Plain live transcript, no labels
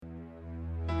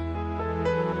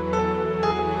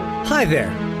Hi there,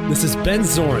 this is Ben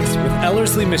Zorns with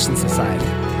Ellerslie Mission Society.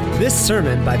 This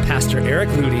sermon by Pastor Eric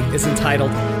Ludy is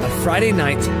entitled, A Friday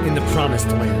Night in the Promised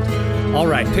Land. All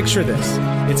right, picture this.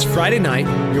 It's Friday night,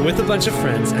 you're with a bunch of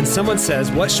friends, and someone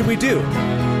says, what should we do?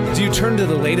 Do you turn to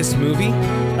the latest movie,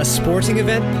 a sporting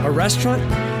event, a restaurant,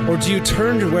 or do you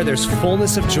turn to where there's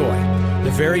fullness of joy,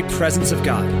 the very presence of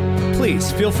God? Please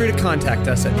feel free to contact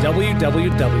us at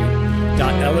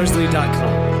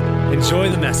www.ellerslie.com. Enjoy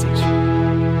the message.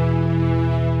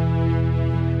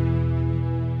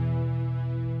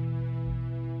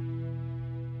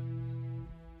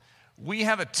 We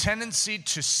have a tendency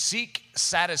to seek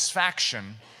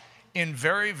satisfaction in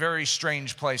very, very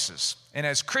strange places. And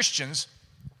as Christians,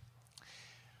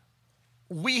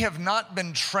 we have not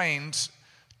been trained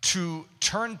to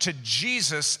turn to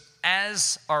Jesus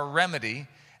as our remedy,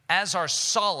 as our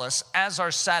solace, as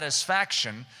our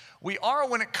satisfaction. We are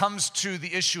when it comes to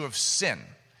the issue of sin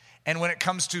and when it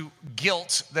comes to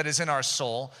guilt that is in our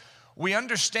soul. We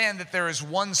understand that there is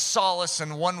one solace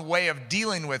and one way of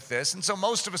dealing with this, and so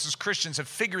most of us as Christians have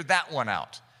figured that one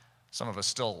out. Some of us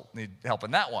still need help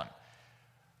in that one.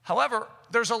 However,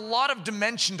 there's a lot of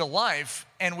dimension to life,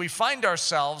 and we find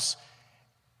ourselves,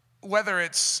 whether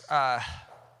it's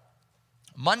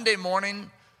Monday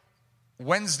morning,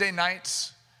 Wednesday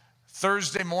nights,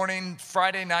 Thursday morning,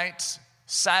 Friday night,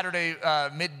 Saturday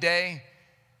midday,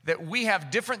 that we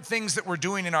have different things that we're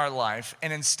doing in our life,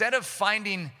 and instead of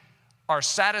finding our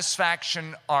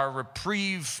satisfaction, our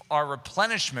reprieve, our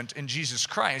replenishment in Jesus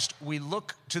Christ, we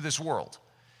look to this world.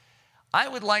 I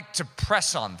would like to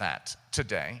press on that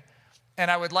today, and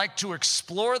I would like to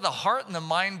explore the heart and the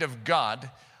mind of God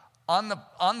on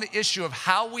the issue of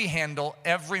how we handle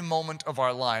every moment of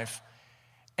our life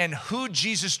and who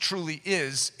Jesus truly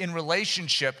is in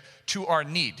relationship to our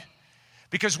need.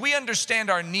 Because we understand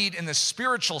our need in the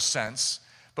spiritual sense,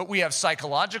 but we have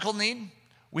psychological need,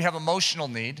 we have emotional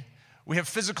need, we have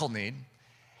physical need.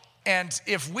 And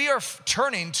if we are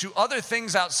turning to other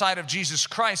things outside of Jesus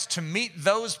Christ to meet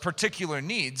those particular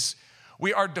needs,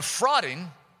 we are defrauding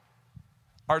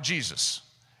our Jesus.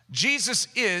 Jesus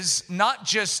is not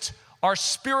just our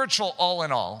spiritual all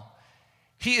in all.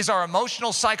 He is our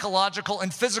emotional, psychological,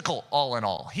 and physical all in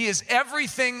all. He is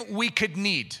everything we could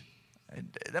need.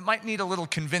 That might need a little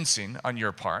convincing on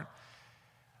your part,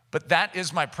 but that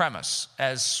is my premise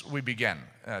as we begin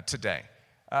today.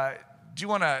 Do you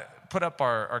want to put up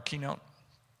our keynote?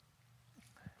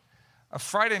 A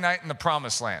Friday Night in the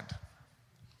Promised Land.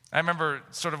 I remember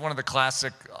sort of one of the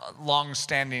classic,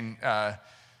 long-standing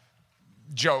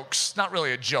jokes, not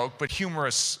really a joke, but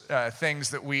humorous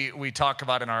things that we talk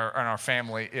about in our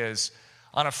family is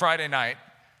on a Friday night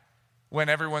when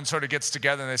everyone sort of gets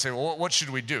together and they say, well, what should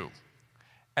we do?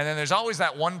 And then there's always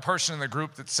that one person in the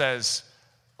group that says,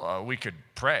 we could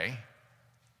pray.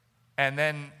 And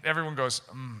then everyone goes,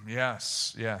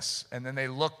 yes. And then they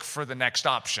look for the next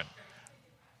option.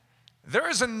 There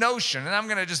is a notion, and I'm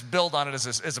going to just build on it as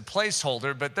a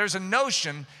placeholder, but there's a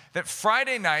notion that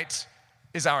Friday night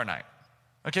is our night.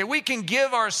 Okay, we can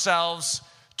give ourselves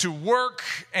to work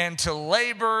and to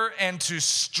labor and to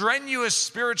strenuous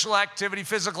spiritual activity,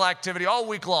 physical activity all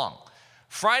week long.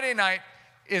 Friday night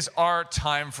is our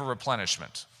time for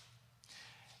replenishment.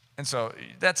 And so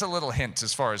that's a little hint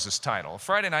as far as this title,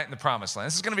 Friday Night in the Promised Land.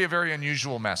 This is going to be a very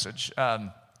unusual message.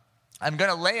 I'm going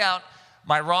to lay out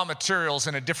my raw materials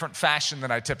in a different fashion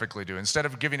than I typically do. Instead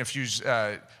of giving a few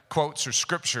quotes or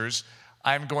scriptures,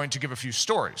 I'm going to give a few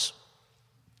stories.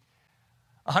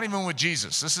 A honeymoon with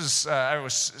Jesus. This is, I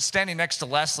was standing next to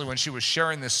Leslie when she was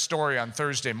sharing this story on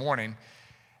Thursday morning,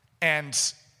 and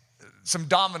some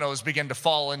dominoes began to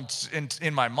fall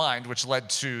in my mind, which led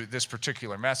to this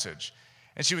particular message.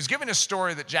 And she was giving a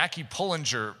story that Jackie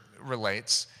Pullinger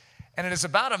relates, and it is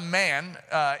about a man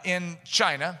in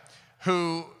China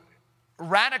who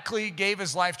radically gave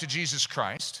his life to Jesus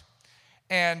Christ.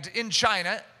 And in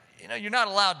China, you're not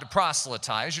allowed to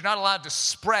proselytize. You're not allowed to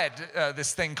spread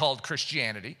this thing called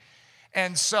Christianity.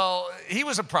 And so he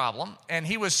was a problem, and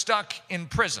he was stuck in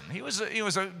prison. He was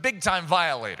a big-time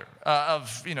violator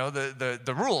of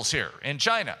the rules here in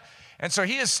China. And so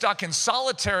he is stuck in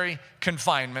solitary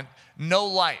confinement, no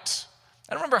light.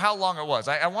 I don't remember how long it was.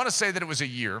 I want to say that it was a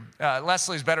year.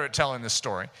 Leslie's better at telling this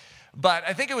story. But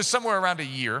I think it was somewhere around a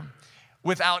year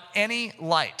without any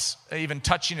light even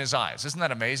touching his eyes. Isn't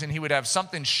that amazing? He would have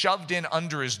something shoved in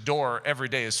under his door every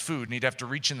day as food, and he'd have to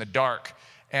reach in the dark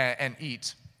and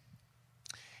eat.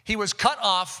 He was cut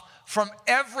off from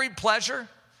every pleasure,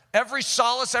 every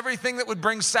solace, everything that would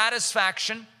bring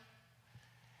satisfaction.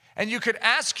 And you could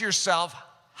ask yourself,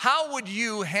 how would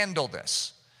you handle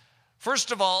this?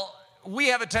 First of all, we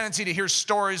have a tendency to hear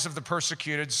stories of the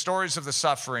persecuted, stories of the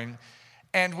suffering,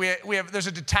 and there's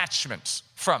a detachment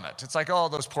from it. It's like, oh,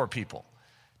 those poor people.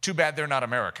 Too bad they're not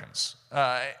Americans.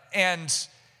 And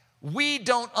we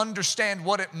don't understand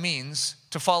what it means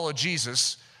to follow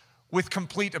Jesus with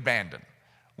complete abandon.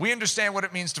 We understand what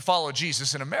it means to follow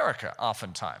Jesus in America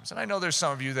oftentimes. And I know there's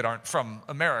some of you that aren't from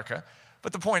America,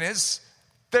 but the point is,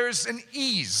 there's an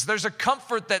ease, there's a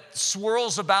comfort that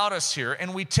swirls about us here,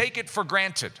 and we take it for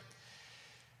granted.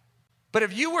 But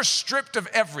if you were stripped of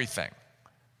everything,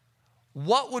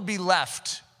 what would be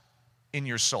left in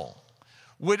your soul?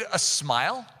 Would a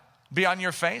smile be on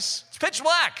your face? It's pitch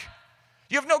black.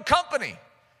 You have no company.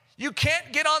 You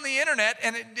can't get on the internet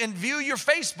and view your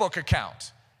Facebook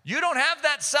account. You don't have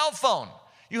that cell phone.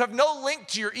 You have no link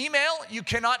to your email. You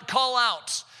cannot call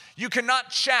out. You cannot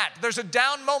chat. There's a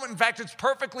down moment. In fact, it's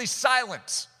perfectly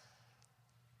silent.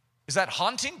 Is that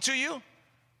haunting to you?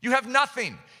 You have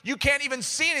nothing. You can't even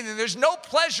see anything. There's no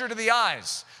pleasure to the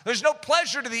eyes. There's no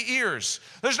pleasure to the ears.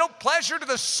 There's no pleasure to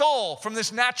the soul from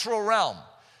this natural realm.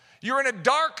 You're in a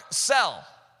dark cell,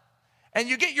 and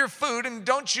you get your food, and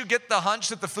don't you get the hunch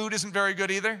that the food isn't very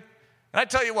good either? And I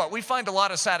tell you what, we find a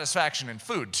lot of satisfaction in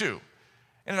food, too.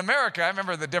 In America, I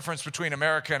remember the difference between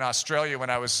America and Australia when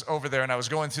I was over there, and I was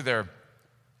going through their,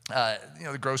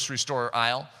 the grocery store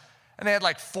aisle, and they had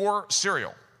like 4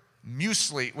 cereal.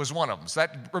 Muesli was one of them, so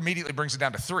that immediately brings it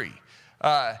down to 3.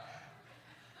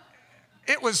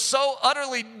 It was so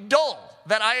utterly dull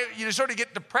that you sort of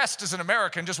get depressed as an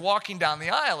American just walking down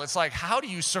the aisle. It's like, how do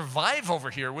you survive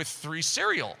over here with 3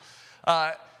 cereal?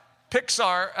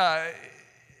 Pixar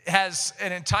has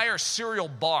an entire cereal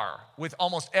bar with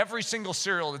almost every single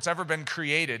cereal that's ever been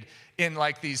created in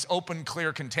like these open,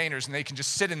 clear containers, and they can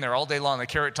just sit in there all day long. They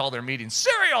carry it to all their meetings.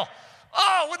 Cereal!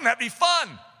 Oh, wouldn't that be fun?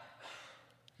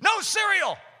 No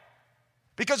cereal!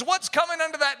 Because what's coming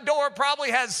under that door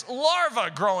probably has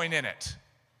larvae growing in it.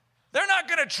 They're not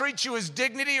going to treat you as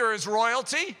dignity or as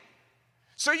royalty.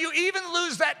 So you even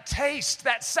lose that taste,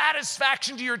 that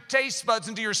satisfaction to your taste buds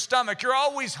and to your stomach. You're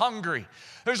always hungry.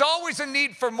 There's always a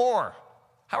need for more.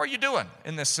 How are you doing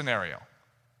in this scenario?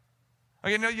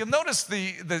 Okay, you'll notice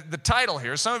the title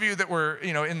here. Some of you that were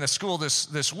in the school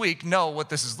this week know what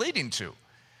this is leading to.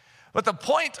 But the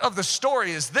point of the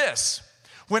story is this.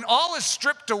 When all is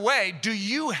stripped away, do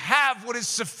you have what is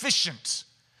sufficient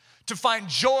to find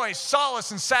joy,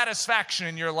 solace, and satisfaction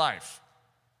in your life?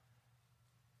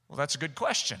 Well, that's a good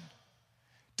question.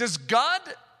 Does God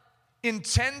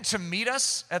intend to meet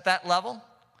us at that level?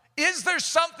 Is there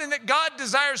something that God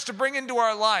desires to bring into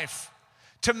our life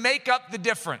to make up the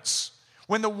difference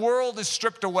when the world is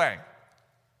stripped away?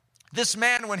 This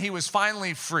man, when he was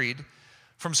finally freed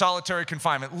from solitary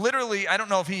confinement, literally, I don't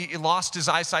know if he lost his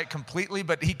eyesight completely,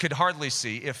 but he could hardly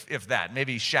see, if that,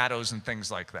 maybe shadows and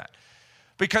things like that.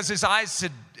 Because his eyes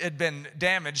had been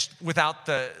damaged without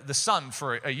the sun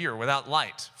for a year, without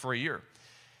light for a year.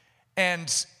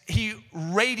 And he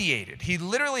radiated. He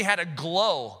literally had a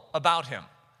glow about him.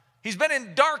 He's been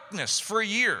in darkness for a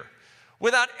year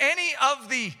without any of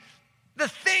the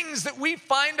things that we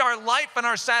find our life and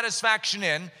our satisfaction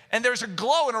in, and there's a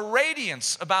glow and a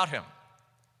radiance about him.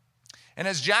 And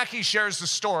as Jackie shares the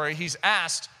story, he's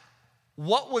asked,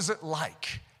 what was it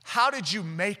like? How did you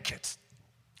make it?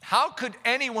 How could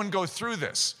anyone go through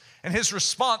this? And his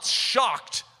response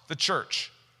shocked the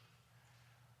church.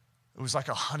 It was like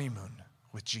a honeymoon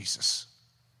with Jesus.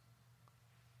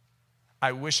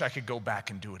 I wish I could go back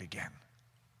and do it again.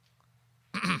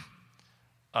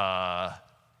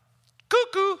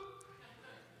 Cuckoo.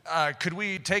 Could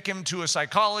we take him to a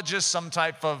psychologist, some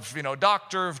type of,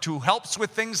 doctor who helps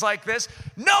with things like this?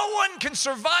 No one can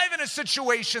survive in a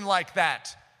situation like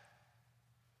that.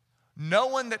 No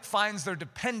one that finds their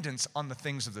dependence on the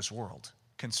things of this world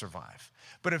can survive.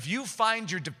 But if you find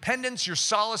your dependence, your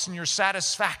solace, and your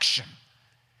satisfaction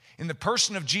in the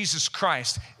person of Jesus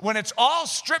Christ, when it's all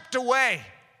stripped away,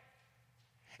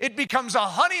 it becomes a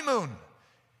honeymoon.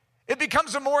 It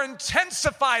becomes a more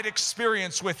intensified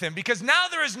experience with him because now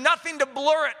there is nothing to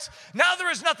blur it. Now there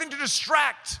is nothing to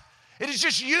distract. It is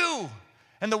just you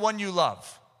and the one you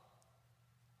love.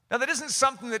 Now that isn't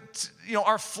something that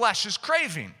our flesh is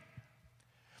craving.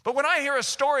 But when I hear a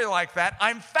story like that,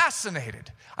 I'm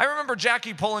fascinated. I remember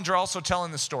Jackie Pullinger also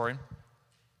telling the story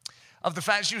of the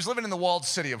fact she was living in the walled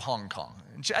city of Hong Kong.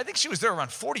 And I think she was there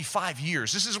around 45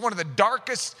 years. This is one of the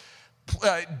darkest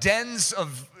dens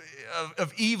of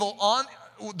evil on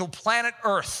the planet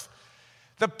Earth.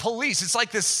 The police, it's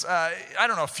like this,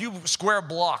 a few square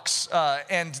blocks,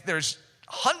 and there's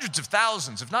hundreds of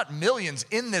thousands, if not millions,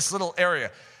 in this little area.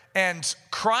 and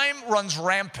crime runs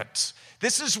rampant.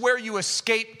 This is where you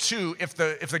escape to if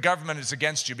the government is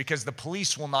against you, because the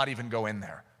police will not even go in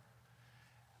there.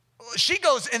 She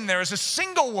goes in there as a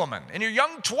single woman in her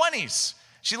young 20s.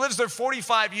 She lives there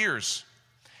 45 years.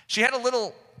 She had a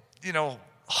little,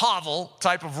 hovel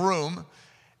type of room,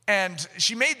 and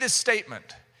she made this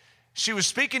statement. She was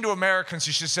speaking to Americans.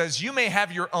 She says, "You may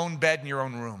have your own bed in your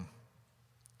own room,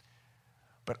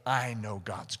 but I know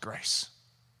God's grace."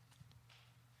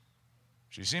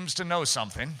 She seems to know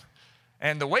something,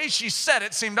 and the way she said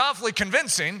it seemed awfully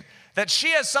convincing that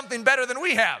she has something better than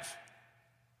we have.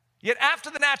 Yet after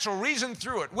the natural, reason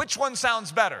through it, which one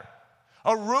sounds better?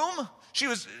 A room? She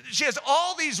has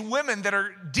all these women that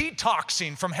are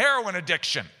detoxing from heroin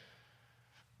addiction.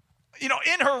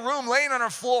 In her room, laying on her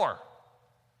floor,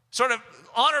 sort of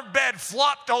on her bed,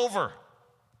 flopped over,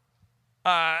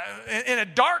 in a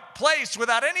dark place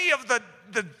without any of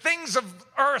the things of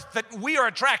earth that we are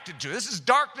attracted to. This is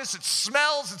darkness, it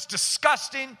smells, it's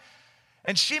disgusting.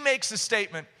 And she makes a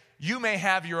statement, "You may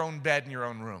have your own bed in your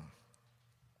own room."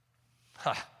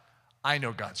 I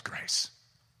know God's grace.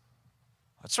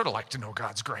 I'd sort of like to know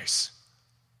God's grace.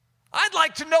 I'd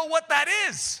like to know what that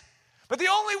is. But the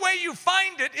only way you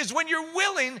find it is when you're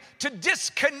willing to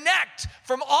disconnect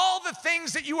from all the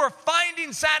things that you are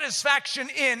finding satisfaction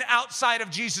in outside of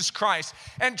Jesus Christ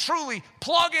and truly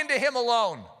plug into Him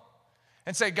alone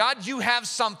and say, "God, you have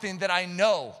something that I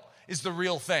know is the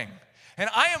real thing. And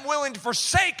I am willing to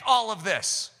forsake all of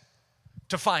this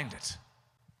to find it."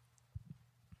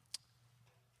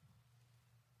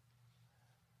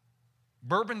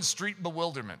 Bourbon Street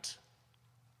Bewilderment.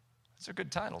 Those are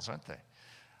good titles, aren't they?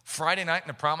 Friday Night in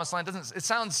the Promised Land. It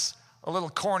sounds a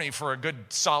little corny for a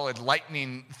good, solid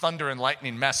thunder and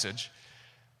lightning message.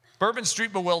 Bourbon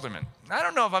Street Bewilderment. I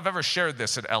don't know if I've ever shared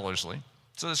this at Ellerslie,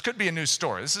 so this could be a new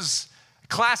story. This is a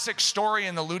classic story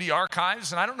in the Luty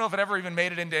archives, and I don't know if it ever even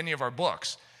made it into any of our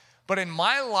books. But in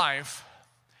my life,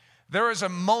 there is a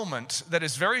moment that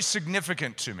is very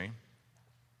significant to me.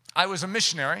 I was a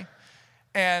missionary,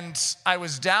 and I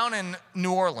was down in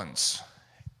New Orleans,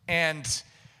 and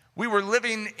we were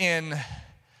living in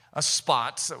a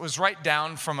spot that was right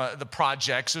down from the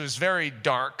projects. It was very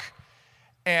dark,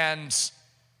 and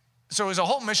so it was a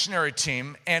whole missionary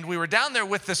team, and we were down there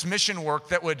with this mission work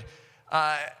that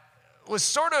was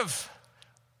sort of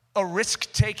a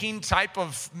risk-taking type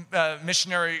of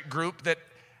missionary group that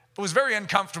was very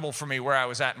uncomfortable for me where I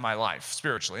was at in my life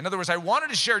spiritually. In other words, I wanted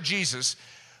to share Jesus,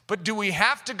 but do we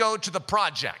have to go to the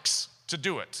projects to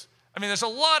do it? I mean, there's a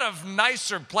lot of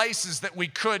nicer places that we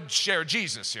could share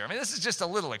Jesus here. I mean, this is just a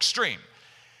little extreme.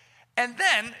 And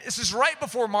then, this is right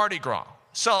before Mardi Gras.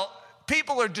 So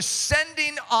people are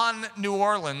descending on New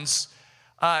Orleans.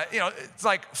 It's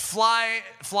like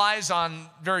flies on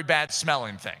very bad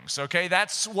smelling things, okay?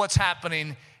 That's what's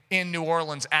happening in New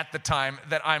Orleans at the time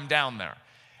that I'm down there.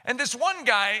 And this one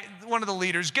guy, one of the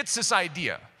leaders, gets this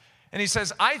idea. And he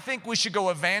says, "I think we should go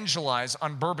evangelize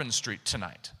on Bourbon Street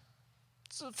tonight."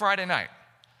 It's a Friday night.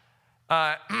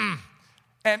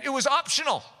 And it was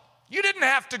optional. You didn't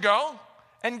have to go.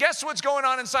 And guess what's going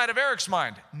on inside of Eric's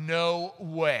mind? No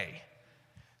way.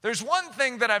 There's one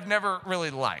thing that I've never really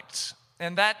liked,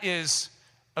 and that is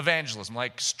evangelism,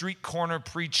 like street corner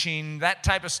preaching, that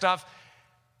type of stuff.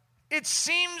 It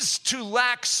seems to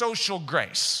lack social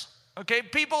grace. Okay,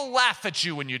 people laugh at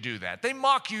you when you do that. They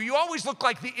mock you. You always look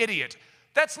like the idiot.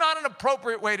 That's not an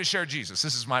appropriate way to share Jesus.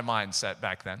 This is my mindset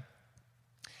back then.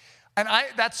 And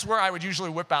that's where I would usually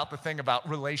whip out the thing about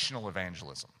relational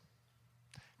evangelism.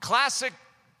 Classic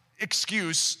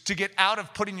excuse to get out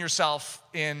of putting yourself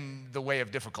in the way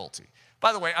of difficulty.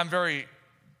 By the way, I'm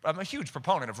a huge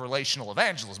proponent of relational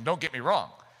evangelism. Don't get me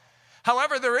wrong.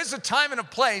 However, there is a time and a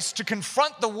place to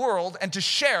confront the world and to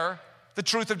share the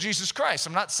truth of Jesus Christ.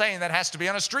 I'm not saying that has to be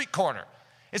on a street corner.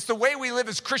 It's the way we live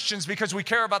as Christians because we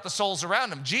care about the souls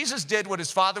around him. Jesus did what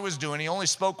his Father was doing. He only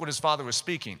spoke what his Father was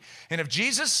speaking. And if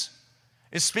Jesus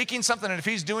is speaking something and if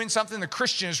he's doing something, the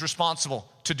Christian is responsible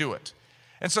to do it.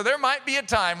 And so there might be a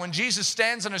time when Jesus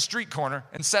stands on a street corner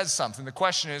and says something. The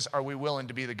question is, are we willing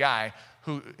to be the guy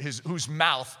whose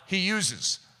mouth he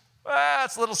uses?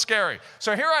 That's a little scary.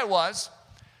 So here I was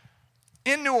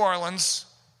in New Orleans.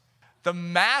 The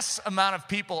mass amount of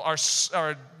people are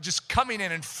just coming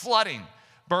in and flooding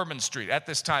Bourbon Street at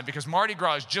this time because Mardi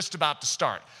Gras is just about to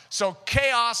start. So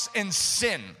chaos and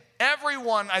sin.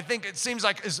 Everyone, I think it seems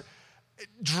like, is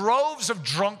droves of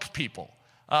drunk people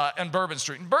on Bourbon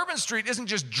Street. And Bourbon Street isn't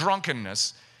just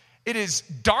drunkenness. It is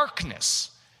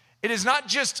darkness. It is not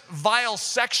just vile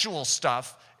sexual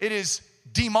stuff. It is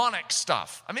demonic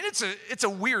stuff. I mean, it's a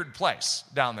weird place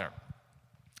down there.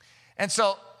 And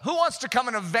so who wants to come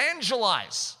and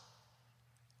evangelize?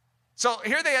 So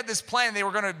here they had this plan. They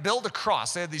were going to build a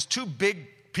cross. They had these two big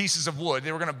pieces of wood.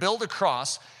 They were going to build a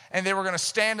cross, and they were going to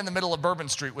stand in the middle of Bourbon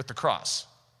Street with the cross.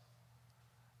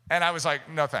 And I was like,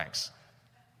 no thanks.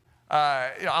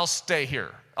 I'll stay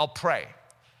here. I'll pray.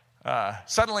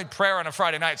 Suddenly prayer on a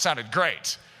Friday night sounded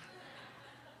great.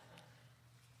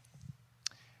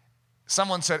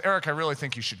 Someone said, Eric, I really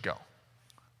think you should go.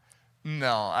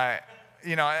 No,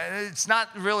 it's not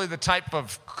really the type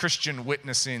of Christian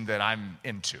witnessing that I'm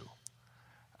into.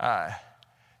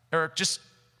 Eric, just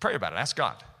pray about it. Ask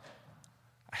God.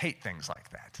 I hate things like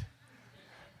that.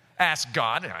 Ask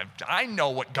God. I know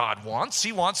what God wants.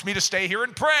 He wants me to stay here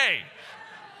and pray.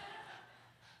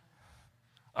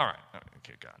 All right.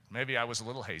 Okay, God. Maybe I was a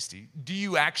little hasty. Do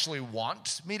you actually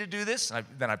want me to do this?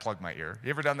 Then I plug my ear. You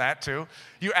ever done that too?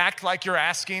 You act like you're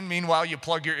asking. Meanwhile, you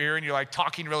plug your ear and you're like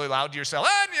talking really loud to yourself.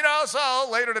 And so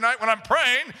later tonight when I'm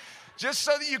praying, just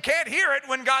so that you can't hear it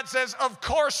when God says, of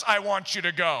course I want you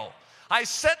to go. I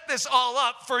set this all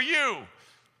up for you.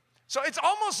 So it's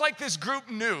almost like this group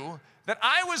knew that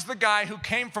I was the guy who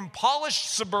came from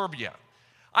polished suburbia.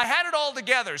 I had it all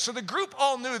together. So the group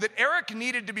all knew that Eric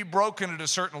needed to be broken at a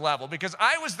certain level because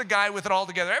I was the guy with it all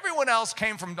together. Everyone else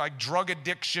came from like drug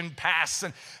addiction, pasts,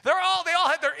 and they all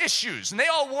had their issues, and they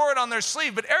all wore it on their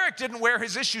sleeve, but Eric didn't wear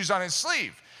his issues on his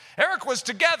sleeve. Eric was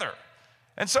together.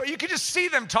 And so you could just see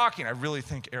them talking. I really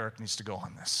think Eric needs to go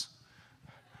on this.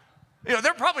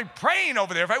 They're probably praying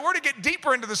over there. If I were to get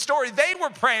deeper into the story, they were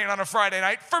praying on a Friday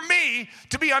night for me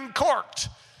to be uncorked.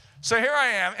 So here I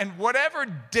am, and whatever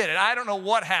did it, I don't know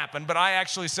what happened, but I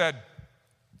actually said,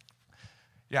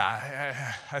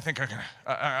 yeah, I think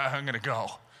I'm gonna go.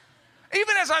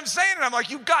 Even as I'm saying it, I'm like,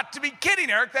 you've got to be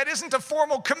kidding, Eric. That isn't a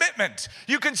formal commitment.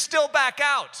 You can still back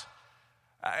out.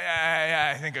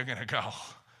 I think I'm gonna go.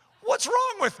 What's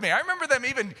wrong with me? I remember them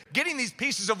even getting these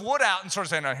pieces of wood out and sort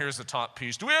of saying, here's the top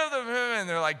piece. Do we have them? And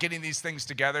they're like getting these things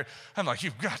together. I'm like,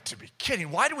 you've got to be kidding.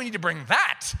 Why do we need to bring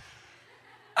that?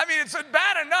 I mean, it's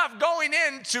bad enough going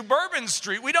into Bourbon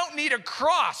Street. We don't need a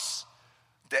cross.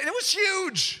 It was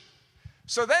huge.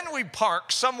 So then we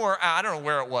park somewhere, I don't know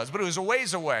where it was, but it was a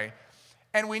ways away.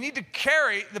 And we need to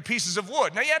carry the pieces of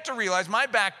wood. Now you have to realize my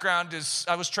background is,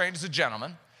 I was trained as a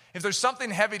gentleman. If there's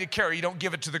something heavy to carry, you don't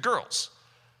give it to the girls.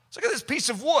 So look at this piece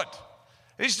of wood.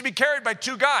 It used to be carried by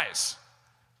two guys.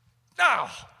 Now,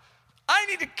 I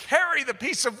need to carry the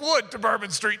piece of wood to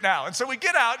Bourbon Street now. And so we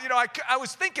get out. I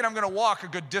was thinking I'm going to walk a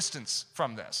good distance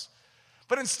from this.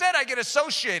 But instead, I get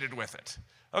associated with it.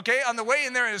 Okay, on the way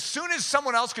in there, as soon as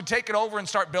someone else could take it over and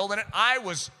start building it, I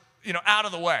was, out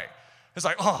of the way. It's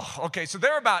like, okay. So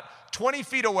they're about 20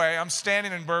 feet away. I'm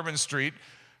standing in Bourbon Street.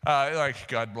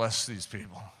 God bless these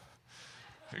people.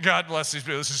 God bless these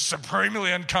people. This is supremely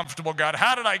uncomfortable, God.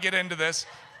 How did I get into this?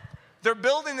 They're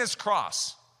building this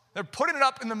cross. They're putting it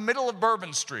up in the middle of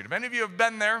Bourbon Street. If any of you have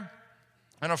been there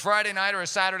on a Friday night or a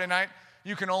Saturday night,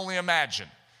 you can only imagine.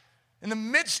 In the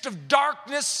midst of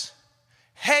darkness,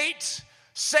 hate,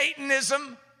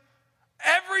 Satanism,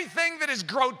 everything that is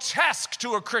grotesque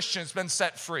to a Christian has been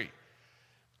set free.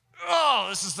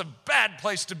 This is a bad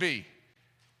place to be.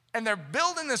 And they're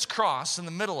building this cross in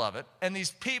the middle of it, and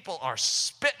these people are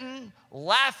spitting,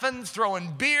 laughing,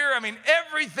 throwing beer. I mean,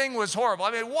 everything was horrible.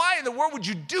 I mean, why in the world would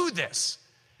you do this?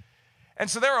 And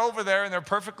so they're over there, and they're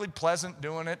perfectly pleasant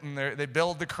doing it, and they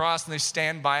build the cross, and they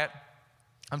stand by it.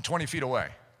 I'm 20 feet away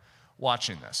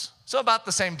watching this. So about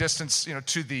the same distance,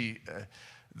 to the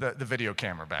video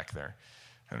camera back there.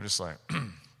 And I'm just like,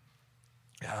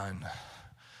 yeah, and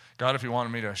God, if you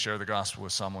wanted me to share the gospel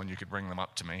with someone, you could bring them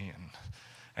up to me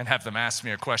and have them ask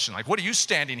me a question like, what are you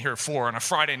standing here for on a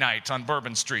Friday night on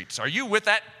Bourbon Street? Are you with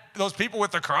those people with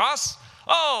the cross?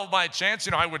 Oh, by chance,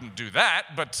 I wouldn't do that,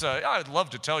 but I'd love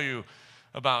to tell you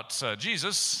about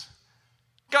Jesus.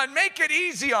 God, make it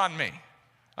easy on me.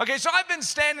 Okay, so I've been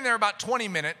standing there about 20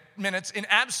 minutes in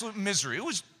absolute misery. It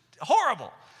was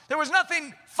horrible. There was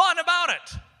nothing fun about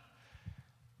it.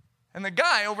 And the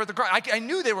guy over at the cross, I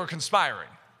knew they were conspiring.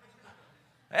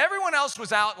 Everyone else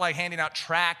was out handing out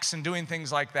tracts and doing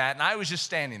things like that, and I was just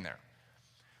standing there.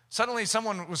 Suddenly,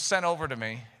 someone was sent over to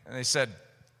me, and they said,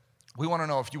 we want to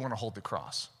know if you want to hold the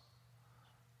cross.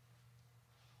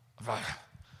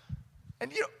 And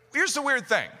here's the weird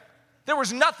thing. There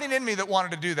was nothing in me that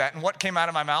wanted to do that, and what came out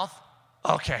of my mouth?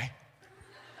 Okay.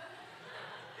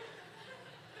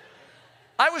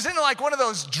 I was in one of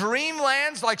those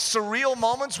dreamlands, surreal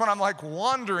moments when I'm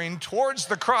wandering towards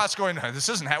the cross going, no, this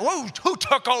isn't happening. Who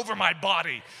took over my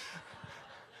body?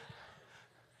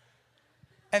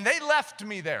 And they left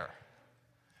me there.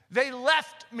 They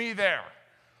left me there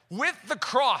with the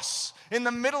cross in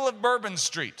the middle of Bourbon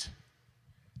Street.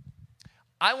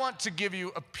 I want to give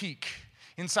you a peek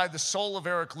inside the soul of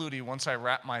Eric Ludy once I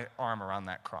wrap my arm around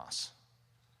that cross.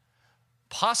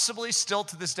 Possibly still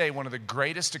to this day, one of the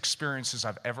greatest experiences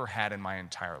I've ever had in my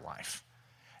entire life.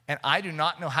 And I do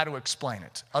not know how to explain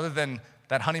it, other than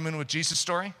that honeymoon with Jesus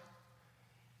story.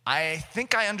 I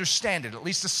think I understand it, at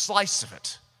least a slice of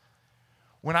it.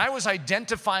 When I was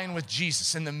identifying with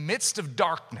Jesus in the midst of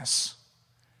darkness,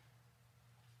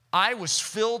 I was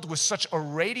filled with such a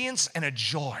radiance and a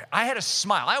joy. I had a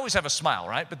smile. I always have a smile,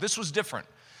 right? But this was different.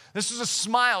 This was a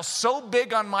smile so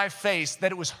big on my face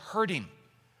that it was hurting.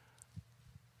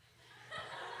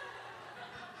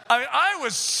 I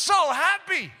was so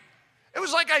happy. It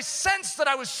was like I sensed that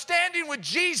I was standing with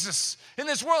Jesus in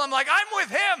this world. I'm like, I'm with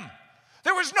him.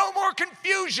 There was no more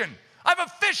confusion. I've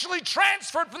officially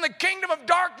transferred from the kingdom of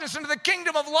darkness into the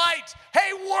kingdom of light.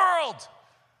 Hey, world,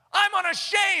 I'm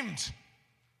unashamed.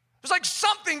 It was like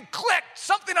something clicked,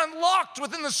 something unlocked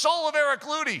within the soul of Eric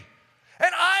Ludy.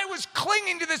 And I was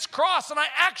clinging to this cross, and I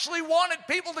actually wanted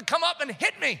people to come up and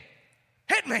hit me.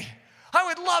 Hit me. I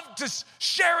would love to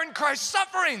share in Christ's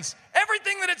sufferings.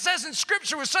 Everything that it says in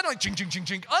Scripture was suddenly ching, ching, ching,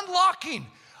 ching, unlocking.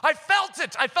 I felt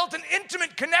it. I felt an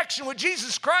intimate connection with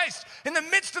Jesus Christ in the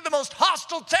midst of the most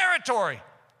hostile territory.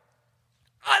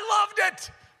 I loved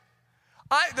it.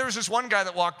 There was this one guy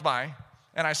that walked by,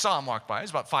 and I saw him walk by. He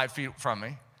was about 5 feet from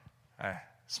me. I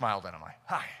smiled at him, like,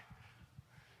 hi.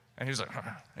 And he was like,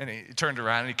 and he turned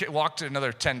around, and he walked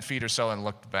another 10 feet or so and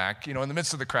looked back. You know, in the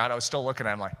midst of the crowd, I was still looking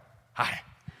at him like, hi.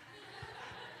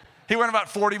 He went about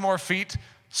 40 more feet,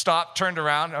 stopped, turned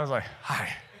around. I was like, hi.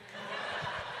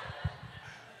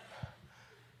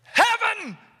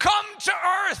 Heaven come to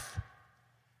earth.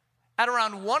 At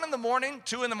around 1 in the morning,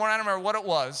 2 in the morning, I don't remember what it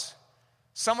was,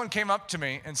 someone came up to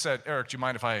me and said, Eric, do you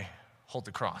mind if I hold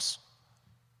the cross?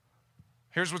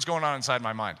 Here's what's going on inside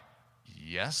my mind.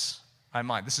 Yes, I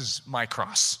mind. This is my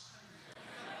cross.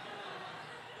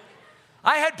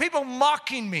 I had people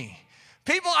mocking me.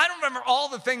 People, I don't remember all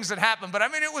the things that happened, but I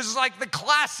mean, it was like the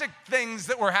classic things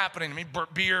that were happening. I mean,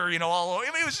 beer, you know, all over.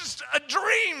 I mean, it was just a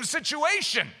dream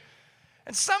situation.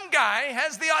 And some guy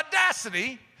has the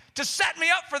audacity to set me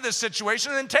up for this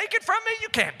situation and then take it from me. You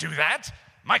can't do that.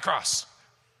 My cross.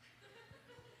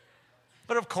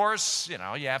 But of course, you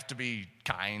know, you have to be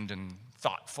kind and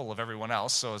thoughtful of everyone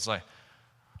else. So it's like,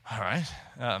 all right,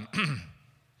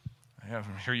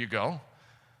 here you go.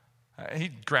 He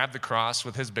grabbed the cross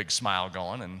with his big smile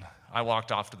going, and I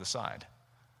walked off to the side.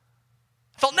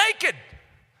 I felt naked.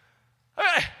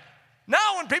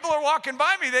 Now when people are walking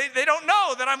by me, they don't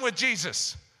know that I'm with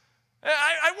Jesus.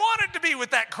 I wanted to be with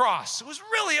that cross. It was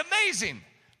really amazing.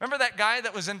 Remember that guy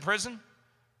that was in prison?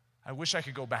 I wish I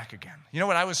could go back again. You know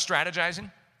what I was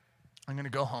strategizing? I'm going to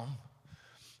go home.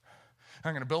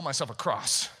 I'm going to build myself a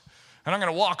cross, and I'm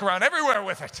going to walk around everywhere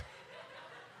with it.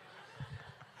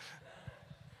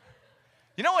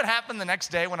 You know what happened the next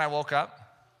day when I woke up?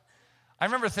 I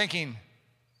remember thinking,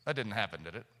 that didn't happen,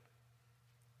 did it?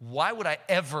 Why would I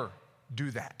ever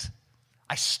do that?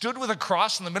 I stood with a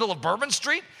cross in the middle of Bourbon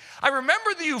Street. I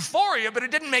remember the euphoria, but it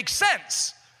didn't make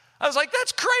sense. I was like,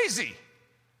 that's crazy.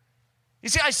 You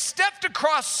see, I stepped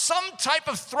across some type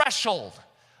of threshold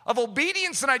of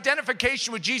obedience and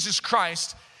identification with Jesus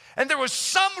Christ, and there was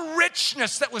some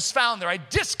richness that was found there. I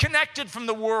disconnected from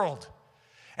the world.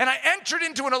 And I entered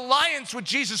into an alliance with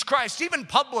Jesus Christ, even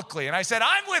publicly. And I said,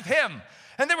 I'm with him.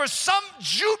 And there was some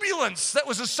jubilance that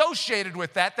was associated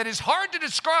with that is hard to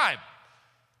describe.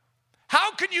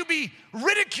 How can you be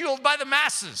ridiculed by the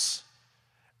masses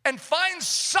and find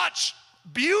such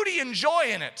beauty and joy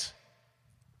in it?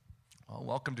 Well,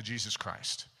 welcome to Jesus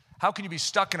Christ. How can you be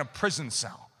stuck in a prison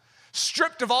cell,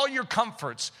 stripped of all your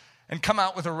comforts, and come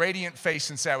out with a radiant face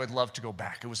and say, I would love to go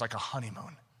back? It was like a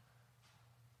honeymoon.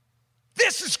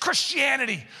 This is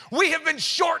Christianity. We have been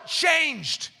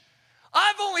shortchanged.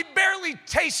 I've only barely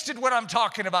tasted what I'm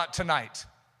talking about tonight.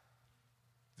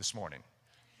 This morning.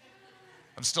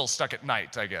 I'm still stuck at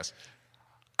night, I guess.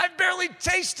 I've barely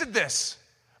tasted this,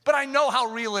 but I know how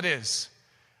real it is.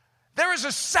 There is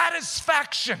a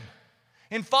satisfaction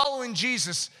in following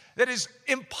Jesus that is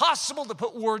impossible to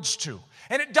put words to.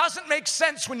 And it doesn't make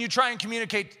sense when you try and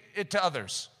communicate it to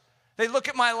others. They look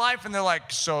at my life and they're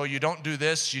like, so you don't do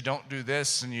this,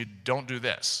 and you don't do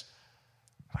this.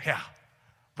 Yeah,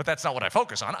 but that's not what I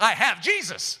focus on. I have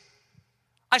Jesus.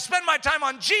 I spend my time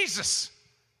on Jesus.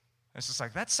 And it's just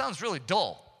like, that sounds really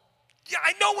dull. Yeah,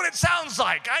 I know what it sounds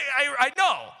like. I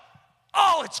know.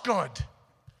 Oh, it's good.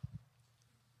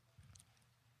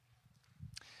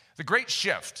 The great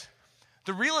shift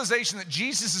The realization that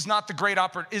Jesus is not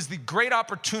the is the great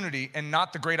opportunity and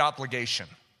not the great obligation.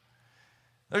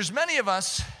 There's many of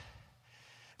us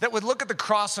that would look at the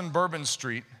cross on Bourbon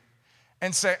Street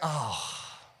and say, oh,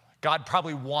 God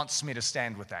probably wants me to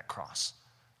stand with that cross.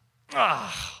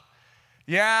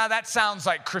 Yeah, that sounds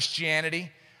like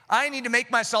Christianity. I need to make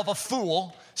myself a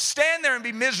fool, stand there and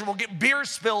be miserable, get beer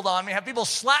spilled on me, have people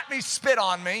slap me, spit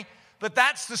on me, but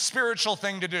that's the spiritual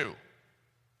thing to do.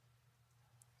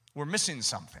 We're missing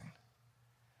something.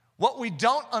 What we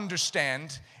don't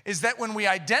understand is that when we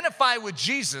identify with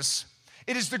Jesus,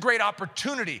 it is the great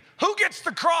opportunity. Who gets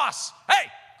the cross?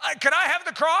 Hey, can I have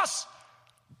the cross?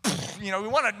 We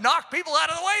want to knock people out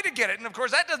of the way to get it. And of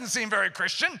course, that doesn't seem very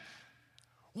Christian.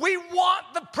 We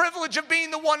want the privilege of being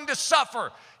the one to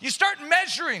suffer. You start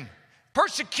measuring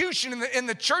persecution in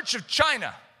the Church of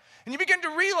China, and you begin to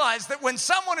realize that when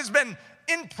someone has been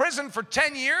in prison for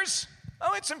 10 years,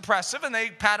 oh, it's impressive, and they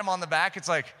pat him on the back. It's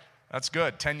like, that's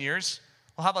good, 10 years.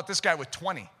 Well, how about this guy with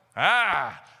 20?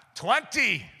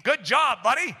 20, good job,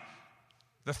 buddy.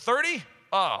 The 30,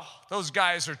 oh, those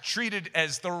guys are treated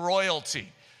as the royalty.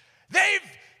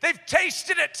 They've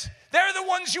tasted it. They're the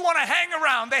ones you want to hang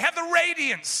around. They have the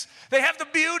radiance. They have the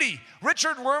beauty.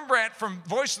 Richard Wurmbrand from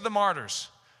Voice of the Martyrs,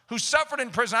 who suffered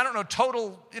in prison, I don't know,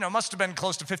 total, must have been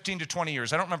close to 15 to 20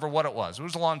 years. I don't remember what it was. It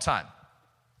was a long time.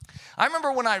 I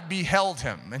remember when I beheld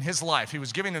him in his life. He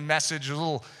was giving a message, a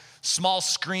little small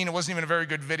screen. It wasn't even a very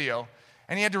good video.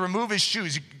 And he had to remove his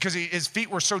shoes because his feet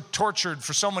were so tortured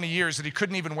for so many years that he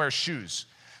couldn't even wear shoes.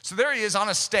 So there he is on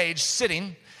a stage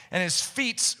sitting, and his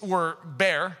feet were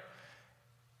bare,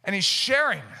 and he's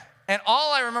sharing. And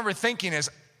all I remember thinking is,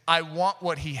 I want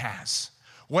what he has.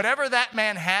 Whatever that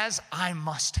man has, I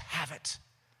must have it.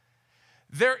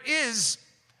 There is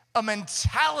a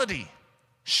mentality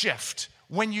shift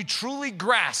when you truly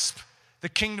grasp the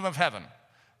kingdom of heaven.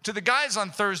 To the guys on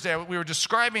Thursday, we were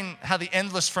describing how the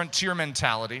endless frontier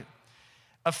mentality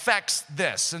affects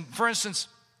this. And for instance,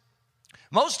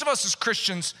 most of us as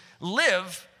Christians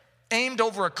live aimed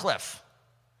over a cliff.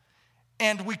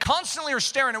 And we constantly are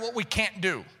staring at what we can't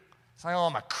do. It's like, oh,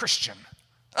 I'm a Christian.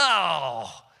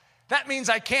 Oh, that means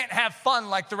I can't have fun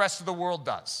like the rest of the world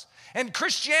does. And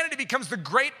Christianity becomes the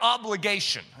great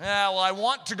obligation. Yeah, well, I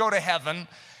want to go to heaven,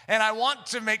 and I want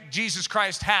to make Jesus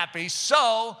Christ happy,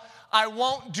 so I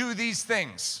won't do these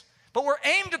things. But we're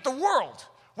aimed at the world.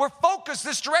 We're focused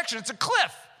this direction. It's a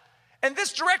cliff. And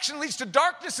this direction leads to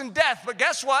darkness and death. But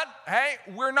guess what? Hey,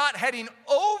 we're not heading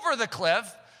over the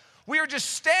cliff. We are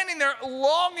just standing there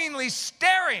longingly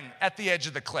staring at the edge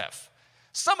of the cliff.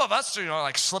 Some of us,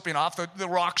 like slipping off, the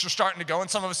rocks are starting to go, and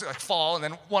some of us like fall, and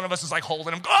then one of us is like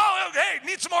holding them. Oh, hey,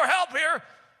 need some more help here.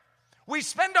 We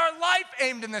spend our life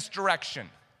aimed in this direction.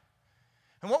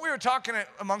 And what we were talking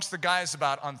amongst the guys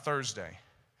about on Thursday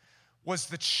was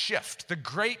the shift, the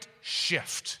great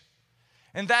shift.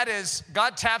 And that is,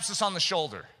 God taps us on the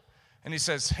shoulder, and he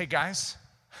says, hey guys,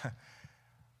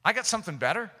 I got something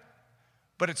better,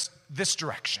 but it's this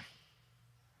direction.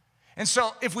 And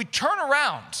so if we turn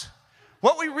around,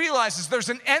 what we realize is there's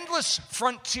an endless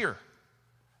frontier,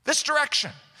 this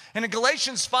direction. And in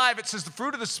Galatians 5, it says the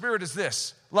fruit of the Spirit is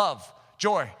this: love,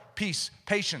 joy, peace,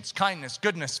 patience, kindness,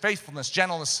 goodness, faithfulness,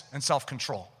 gentleness, and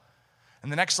self-control.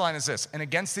 And the next line is this: and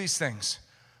against these things,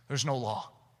 there's no law.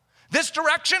 This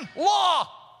direction, law.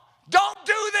 Don't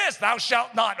do this, thou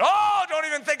shalt not. Oh, don't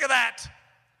even think of that.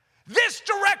 This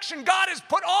direction, God has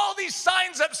put all these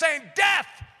signs up saying, death,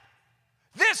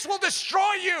 this will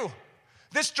destroy you.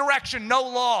 This direction, no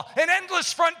law. An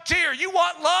endless frontier. You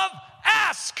want love?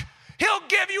 Ask. He'll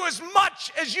give you as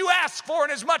much as you ask for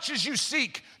and as much as you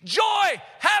seek. Joy,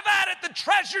 have at it. The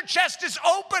treasure chest is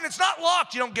open. It's not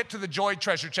locked. You don't get to the joy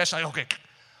treasure chest. Like, okay.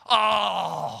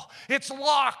 Oh, it's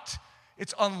locked.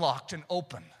 It's unlocked and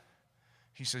open.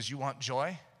 He says, you want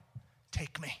joy?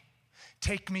 Take me.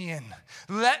 Take me in.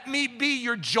 Let me be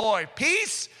your joy.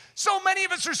 Peace? So many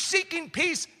of us are seeking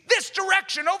peace this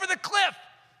direction over the cliff.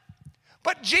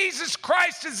 But Jesus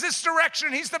Christ is this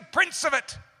direction. He's the Prince of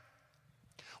it.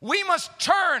 We must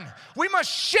turn. We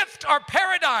must shift our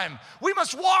paradigm. We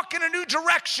must walk in a new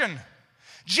direction.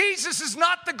 Jesus is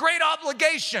not the great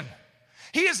obligation.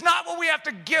 He is not what we have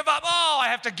to give up. Oh, I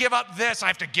have to give up this. I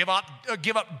have to give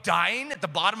up dying at the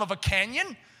bottom of a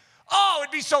canyon. Oh,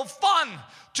 it'd be so fun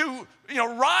to,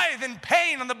 writhe in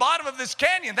pain on the bottom of this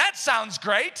canyon. That sounds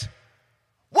great.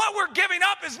 What we're giving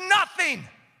up is nothing.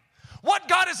 What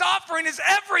God is offering is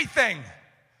everything.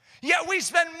 Yet we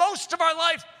spend most of our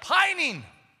life pining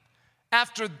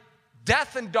after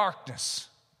death and darkness.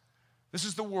 This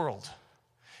is the world.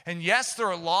 And yes, there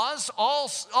are laws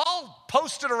all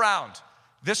posted around.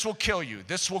 This will kill you.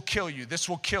 This will kill you. This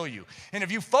will kill you. And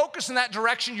if you focus in that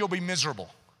direction, you'll be miserable.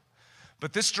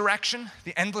 But this direction,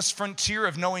 the endless frontier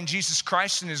of knowing Jesus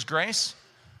Christ and his grace,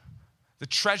 the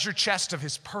treasure chest of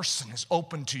his person is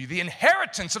open to you. The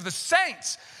inheritance of the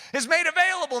saints is made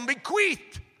available and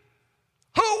bequeathed.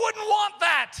 Who wouldn't want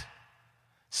that?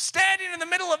 Standing in the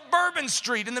middle of Bourbon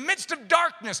Street, in the midst of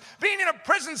darkness, being in a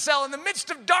prison cell in the midst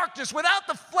of darkness without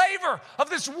the flavor of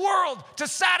this world to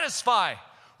satisfy.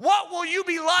 What will you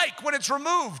be like when it's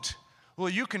removed? Well,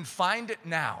 you can find it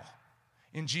now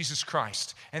in Jesus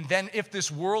Christ. And then if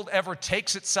this world ever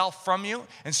takes itself from you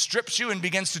and strips you and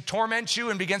begins to torment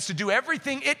you and begins to do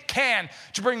everything it can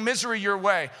to bring misery your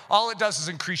way, all it does is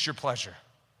increase your pleasure.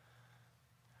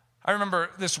 I remember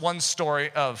this one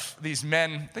story of these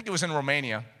men, I think it was in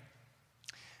Romania.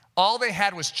 All they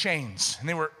had was chains, and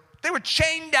they were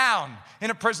chained down in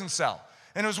a prison cell.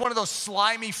 And it was one of those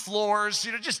slimy floors,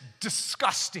 just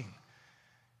disgusting.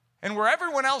 And where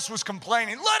everyone else was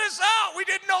complaining, let us out, we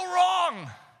did no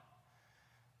wrong.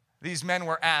 These men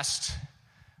were asked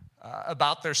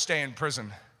about their stay in prison.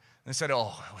 And they said,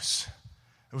 oh,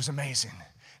 it was amazing.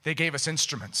 They gave us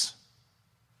instruments.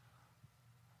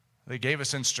 They gave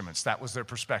us instruments. That was their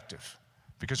perspective.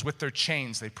 Because with their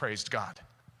chains, they praised God.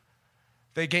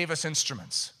 They gave us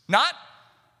instruments. Not,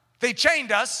 they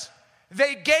chained us.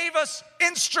 They gave us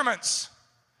instruments.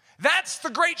 That's the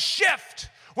great shift,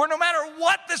 where no matter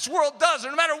what this world does,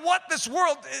 or no matter what this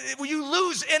world, you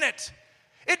lose in it,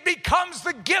 it becomes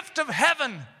the gift of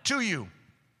heaven to you.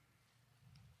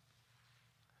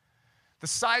 The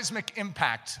seismic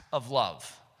impact of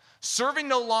love. Serving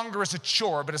no longer as a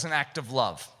chore, but as an act of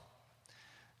love.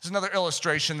 There's another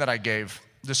illustration that I gave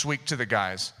this week to the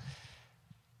guys.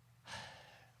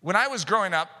 When I was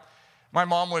growing up, my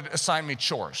mom would assign me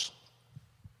chores.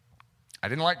 I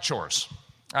didn't like chores.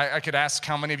 I could ask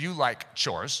how many of you like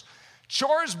chores.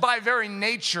 Chores by very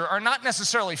nature are not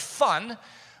necessarily fun,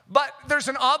 but there's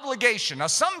an obligation. Now,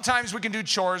 sometimes we can do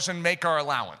chores and make our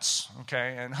allowance,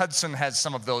 okay? And Hudson has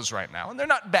some of those right now, and they're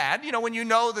not bad. When you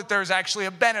know that there's actually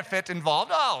a benefit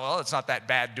involved, oh, well, it's not that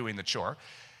bad doing the chore.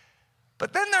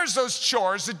 But then there's those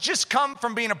chores that just come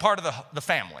from being a part of the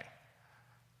family.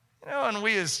 And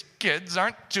we as kids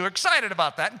aren't too excited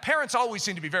about that. And parents always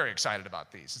seem to be very excited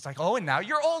about these. It's like, oh, and now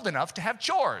you're old enough to have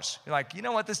chores. You're like, you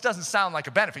know what? This doesn't sound like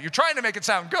a benefit. You're trying to make it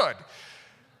sound good.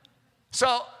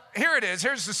 So here it is.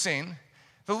 Here's the scene.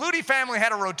 The Ludi family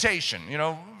had a rotation.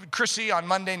 Chrissy on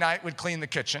Monday night would clean the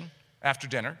kitchen after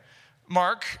dinner.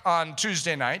 Mark on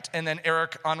Tuesday night, and then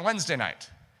Eric on Wednesday night.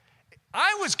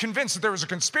 I was convinced that there was a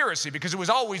conspiracy because it was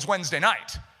always Wednesday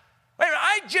night. Wait a minute,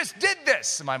 I just did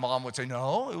this. And my mom would say,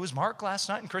 no, it was Mark last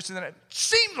night and Chrissy. Then it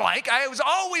seemed like I was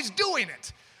always doing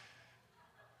it.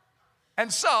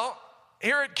 And so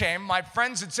here it came. My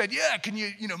friends had said, yeah, can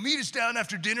you meet us down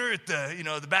after dinner at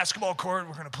the basketball court?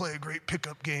 We're going to play a great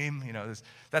pickup game.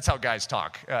 That's how guys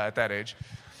talk at that age.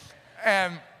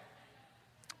 And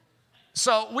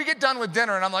so we get done with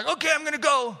dinner, and I'm like, okay, I'm going to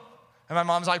go. And my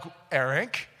mom's like,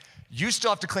 Eric, you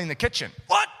still have to clean the kitchen.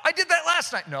 What? I did that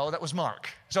last night. No, that was Mark.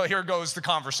 So here goes the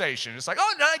conversation. It's like,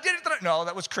 oh, no, I did it tonight. No,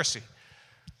 that was Chrissy.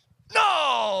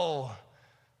 No.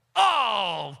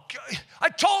 Oh, I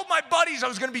told my buddies I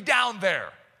was going to be down there.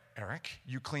 Eric,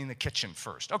 you clean the kitchen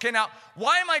first. Okay, now,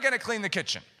 why am I going to clean the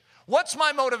kitchen? What's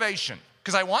my motivation?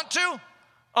 Because I want to?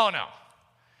 Oh, no.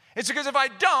 It's because if I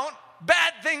don't,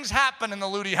 bad things happen in the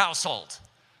Ludi household.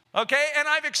 Okay, and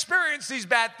I've experienced these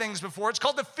bad things before. It's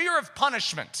called the fear of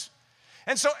punishment.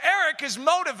 And so Eric is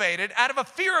motivated out of a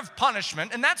fear of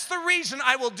punishment, and that's the reason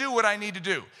I will do what I need to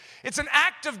do. It's an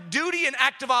act of duty, an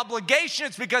act of obligation.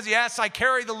 It's because, yes, I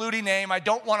carry the Ludi name. I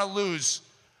don't want to lose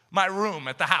my room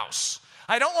at the house.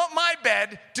 I don't want my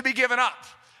bed to be given up,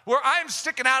 where I'm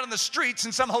sticking out in the streets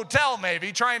in some hotel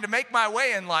maybe, trying to make my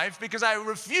way in life because I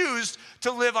refused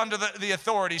to live under the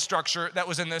authority structure that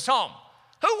was in this home.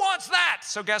 Who wants that?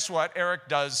 So guess what? Eric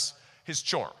does his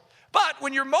chore. But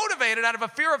when you're motivated out of a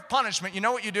fear of punishment, you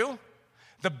know what you do?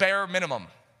 The bare minimum.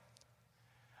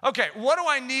 Okay, what do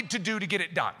I need to do to get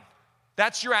it done?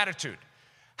 That's your attitude.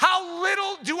 How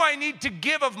little do I need to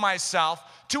give of myself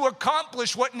to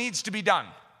accomplish what needs to be done?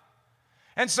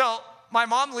 And so my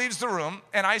mom leaves the room,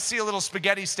 and I see a little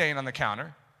spaghetti stain on the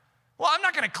counter. Well, I'm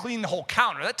not going to clean the whole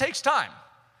counter. That takes time.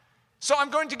 So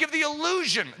I'm going to give the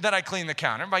illusion that I clean the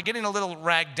counter by getting a little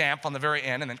rag damp on the very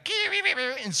end and then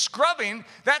and scrubbing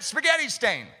that spaghetti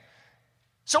stain.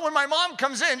 So when my mom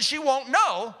comes in, she won't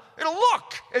know. It'll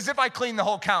look as if I cleaned the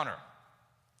whole counter.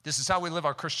 This is how we live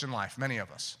our Christian life, many of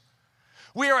us.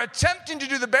 We are attempting to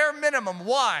do the bare minimum.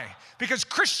 Why? Because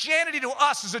Christianity to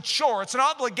us is a chore. It's an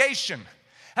obligation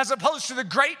as opposed to the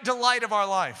great delight of our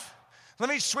life. let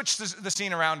me switch the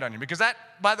scene around on you, because that,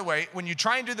 by the way, when you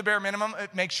try and do the bare minimum,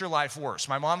 it makes your life worse.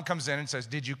 My mom comes in and says,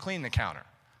 did you clean the counter?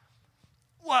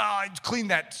 Well, I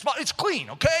cleaned that spot. It's clean,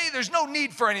 okay? There's no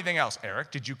need for anything else.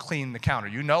 Eric, did you clean the counter?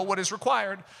 You know what is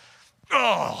required.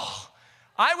 Oh,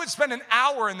 I would spend an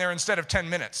hour in there instead of 10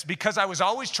 minutes because I was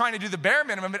always trying to do the bare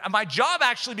minimum. My job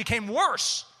actually became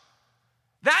worse.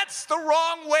 That's the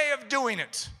wrong way of doing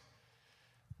it.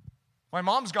 My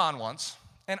mom's gone once,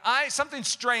 and something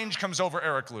strange comes over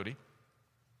Eric Ludy,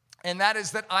 and that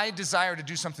is that I desire to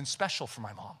do something special for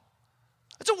my mom.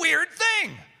 It's a weird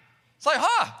thing. It's like,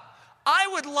 I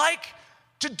would like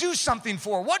to do something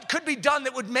for her. What could be done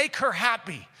that would make her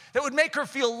happy, that would make her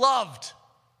feel loved?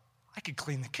 I could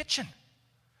clean the kitchen.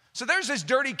 So there's this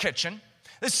dirty kitchen,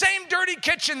 the same dirty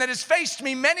kitchen that has faced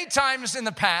me many times in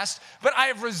the past, but I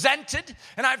have resented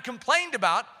and I've complained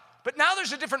about, but now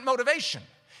there's a different motivation.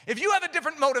 If you have a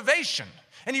different motivation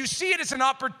and you see it as an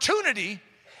opportunity,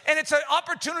 and it's an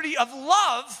opportunity of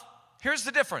love, here's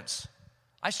the difference.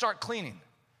 I start cleaning.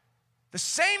 The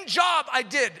same job I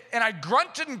did, and I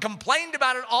grunted and complained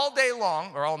about it all day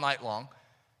long, or all night long,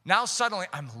 now suddenly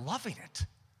I'm loving it.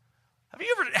 Have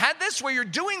you ever had this where you're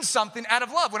doing something out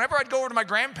of love? Whenever I'd go over to my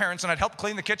grandparents and I'd help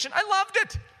clean the kitchen, I loved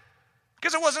it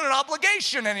because it wasn't an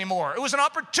obligation anymore. It was an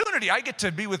opportunity. I get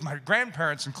to be with my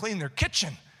grandparents and clean their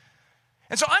kitchen.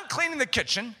 And so I'm cleaning the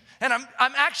kitchen, and I'm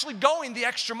actually going the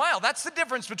extra mile. That's the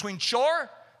difference between chore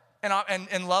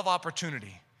and love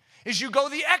opportunity. Is you go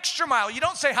the extra mile. You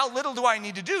don't say, how little do I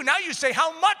need to do? Now you say,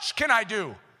 how much can I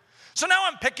do? So now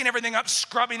I'm picking everything up,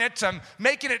 scrubbing it,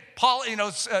 making it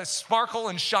sparkle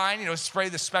and shine, spray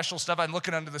the special stuff. I'm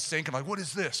looking under the sink. I'm like, what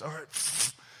is this? All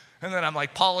right. And then I'm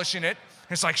like polishing it.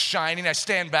 It's like shining. I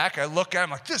stand back. I look at it. I'm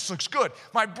like, this looks good.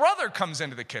 My brother comes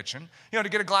into the kitchen, to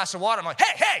get a glass of water. I'm like,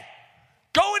 hey,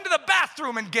 go into the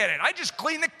bathroom and get it. I just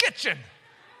cleaned the kitchen.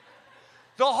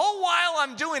 The whole while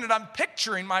I'm doing it, I'm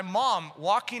picturing my mom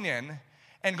walking in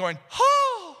and going,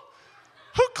 oh,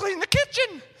 who cleaned the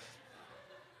kitchen?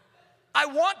 I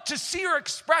want to see her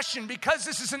expression because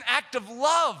this is an act of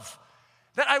love,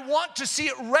 that I want to see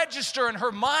it register in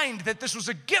her mind that this was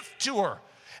a gift to her.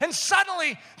 And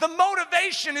suddenly, the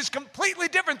motivation is completely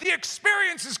different. The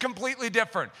experience is completely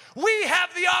different. We have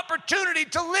the opportunity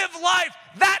to live life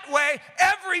that way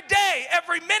every day,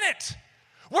 every minute,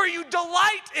 where you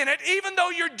delight in it, even though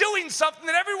you're doing something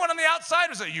that everyone on the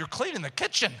outside is like, you're cleaning the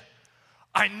kitchen.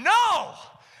 I know.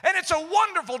 And it's a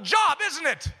wonderful job, isn't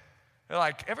it? They're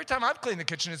like, every time I've cleaned the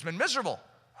kitchen, it's been miserable.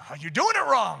 Oh, you're doing it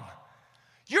wrong.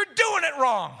 You're doing it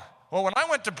wrong. Well, when I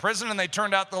went to prison and they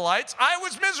turned out the lights, I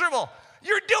was miserable.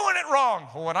 You're doing it wrong.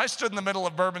 Well, when I stood in the middle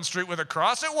of Bourbon Street with a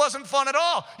cross, it wasn't fun at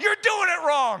all. You're doing it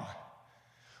wrong.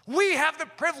 We have the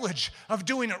privilege of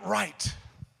doing it right.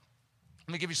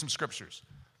 Let me give you some scriptures.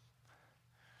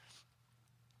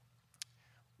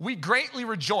 We greatly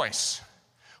rejoice.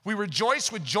 We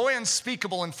rejoice with joy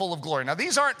unspeakable and full of glory. Now,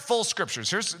 these aren't full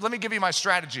scriptures. Let me give you my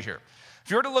strategy here. If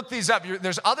you were to look these up,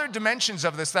 there's other dimensions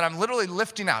of this that I'm literally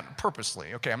lifting out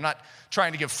purposely. Okay, I'm not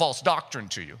trying to give false doctrine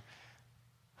to you.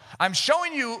 I'm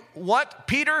showing you what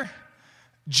Peter,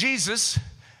 Jesus,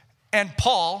 and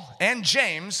Paul, and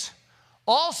James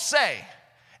all say.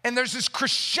 And there's this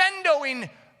crescendoing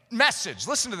message.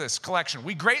 Listen to this collection.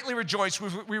 We greatly rejoice.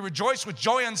 We rejoice with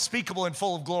joy unspeakable and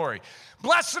full of glory.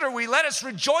 Blessed are we. Let us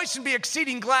rejoice and be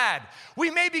exceeding glad. We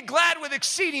may be glad with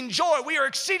exceeding joy. We are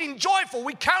exceeding joyful.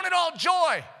 We count it all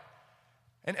joy.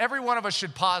 And every one of us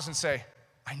should pause and say,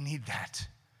 I need that.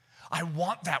 I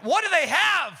want that. What do they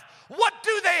have? What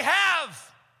do they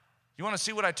have? You want to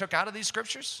see what I took out of these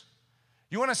scriptures?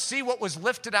 You want to see what was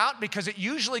lifted out? Because it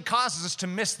usually causes us to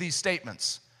miss these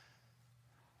statements.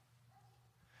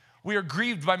 We are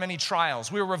grieved by many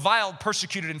trials. We are reviled,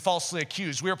 persecuted, and falsely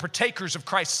accused. We are partakers of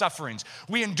Christ's sufferings.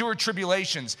 We endure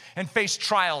tribulations and face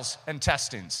trials and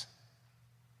testings.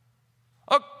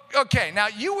 Okay, now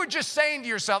you were just saying to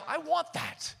yourself, I want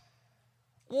that.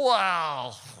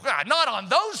 Wow, not on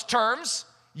those terms.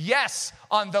 Yes,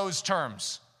 on those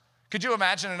terms. Could you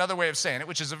imagine another way of saying it,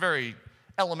 which is a very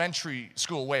elementary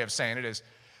school way of saying it is,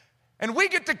 and we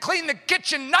get to clean the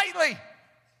kitchen nightly.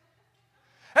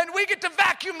 And we get to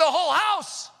vacuum the whole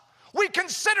house. We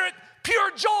consider it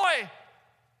pure joy.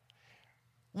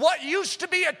 What used to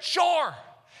be a chore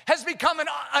has become an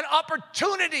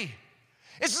opportunity.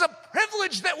 This is a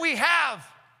privilege that we have.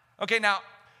 Okay, now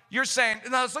you're saying,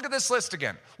 now let's look at this list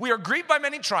again. We are grieved by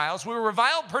many trials. We were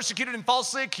reviled, persecuted, and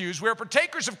falsely accused. We are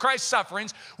partakers of Christ's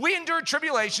sufferings. We endure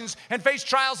tribulations and face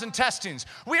trials and testings.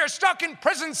 We are stuck in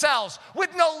prison cells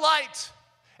with no light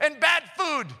and bad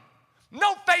food.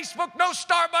 No Facebook, no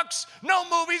Starbucks, no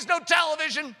movies, no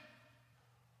television,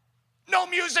 no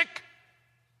music.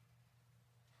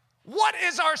 What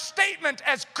is our statement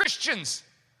as Christians?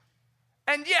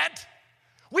 And yet,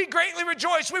 we greatly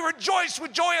rejoice. We rejoice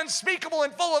with joy unspeakable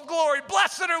and full of glory.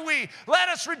 Blessed are we. Let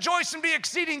us rejoice and be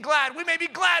exceeding glad. We may be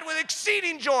glad with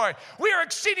exceeding joy. We are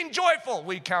exceeding joyful.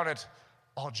 We count it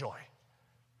all joy.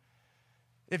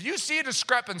 If you see a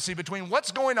discrepancy between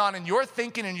what's going on in your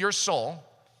thinking and your soul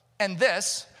and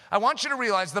this, I want you to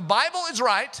realize the Bible is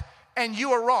right and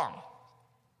you are wrong.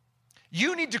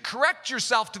 You need to correct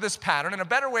yourself to this pattern, and a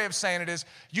better way of saying it is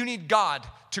you need God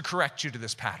to correct you to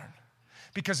this pattern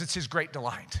because it's His great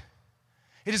delight.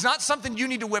 It is not something you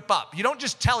need to whip up. You don't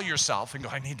just tell yourself and go,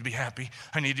 I need to be happy,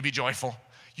 I need to be joyful.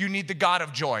 You need the God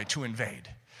of joy to invade.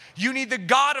 You need the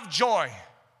God of joy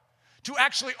to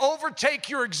actually overtake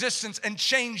your existence and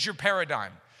change your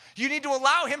paradigm. You need to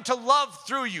allow Him to love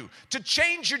through you, to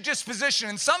change your disposition.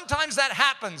 And sometimes that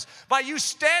happens by you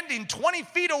standing 20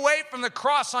 feet away from the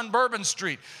cross on Bourbon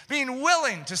Street, being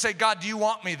willing to say, God, do you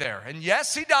want me there? And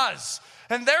yes, He does.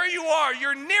 And there you are,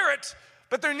 you're near it,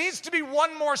 but there needs to be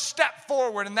one more step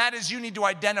forward, and that is you need to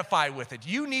identify with it.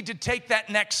 You need to take that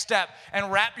next step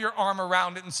and wrap your arm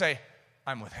around it and say,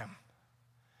 I'm with Him.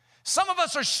 Some of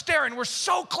us are staring, we're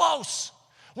so close.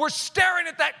 We're staring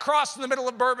at that cross in the middle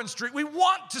of Bourbon Street. We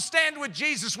want to stand with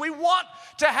Jesus. We want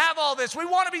to have all this. We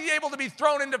want to be able to be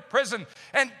thrown into prison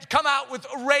and come out with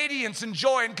radiance and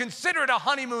joy and consider it a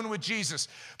honeymoon with Jesus.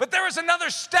 But there is another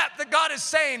step that God is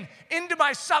saying, into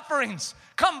my sufferings,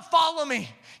 come follow me.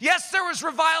 Yes, there is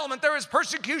revilement, there is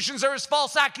persecutions, there is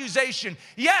false accusation.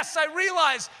 Yes, I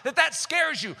realize that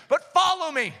scares you, but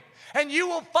follow me. And you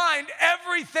will find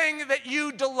everything that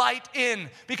you delight in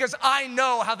because I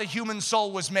know how the human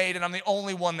soul was made and I'm the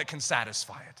only one that can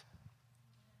satisfy it.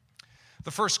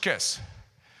 The first kiss,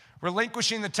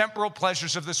 relinquishing the temporal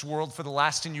pleasures of this world for the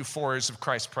lasting euphorias of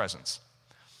Christ's presence.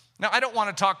 Now, I don't want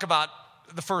to talk about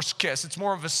the first kiss. It's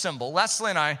more of a symbol.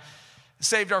 Leslie and I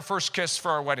saved our first kiss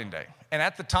for our wedding day. And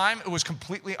at the time, it was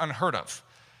completely unheard of.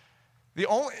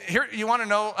 Here, you want to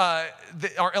know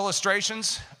our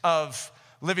illustrations of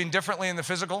living differently in the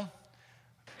physical?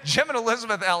 Jim and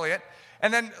Elizabeth Elliott,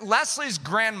 and then Leslie's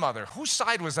grandmother. Whose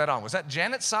side was that on? Was that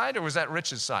Janet's side or was that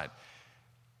Rich's side?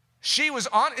 She was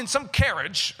in some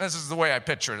carriage, this is the way I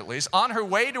picture it at least, on her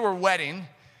way to her wedding,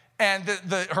 and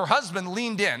her husband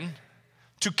leaned in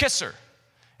to kiss her,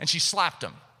 and she slapped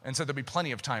him and said there'll be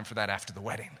plenty of time for that after the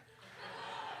wedding.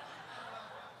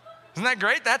 Isn't that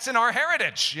great? That's in our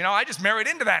heritage. You know, I just married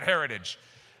into that heritage.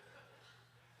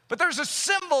 But there's a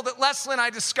symbol that Leslie and I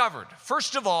discovered.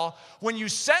 First of all, when you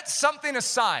set something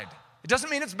aside, it doesn't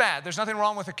mean it's bad. There's nothing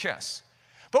wrong with a kiss.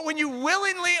 But when you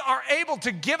willingly are able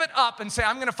to give it up and say,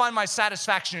 I'm going to find my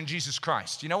satisfaction in Jesus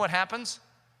Christ, you know what happens?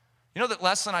 You know that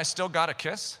Leslie and I still got a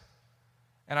kiss?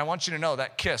 And I want you to know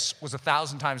that kiss was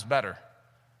 1,000 times better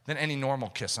than any normal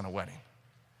kiss on a wedding.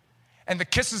 And the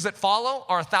kisses that follow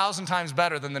are 1,000 times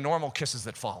better than the normal kisses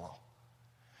that follow.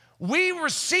 We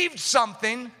received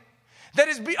something that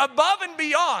is above and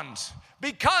beyond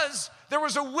because there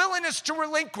was a willingness to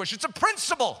relinquish. It's a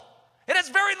principle. It has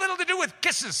very little to do with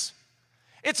kisses.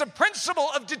 It's a principle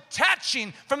of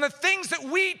detaching from the things that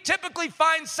we typically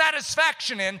find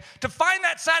satisfaction in to find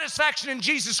that satisfaction in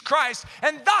Jesus Christ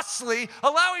and thusly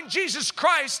allowing Jesus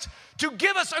Christ to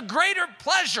give us a greater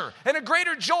pleasure and a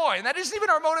greater joy. And that isn't even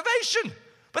our motivation,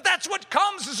 but that's what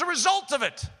comes as a result of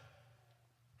it.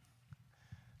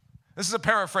 This is a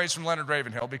paraphrase from Leonard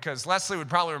Ravenhill because Leslie would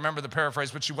probably remember the paraphrase,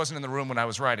 but she wasn't in the room when I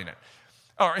was writing it.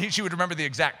 Or she would remember the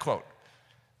exact quote.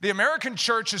 The American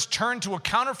church has turned to a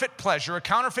counterfeit pleasure, a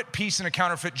counterfeit peace, and a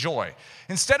counterfeit joy.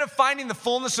 Instead of finding the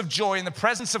fullness of joy in the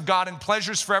presence of God and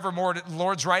pleasures forevermore at the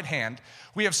Lord's right hand,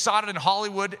 we have sought it in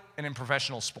Hollywood and in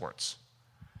professional sports.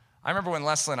 I remember when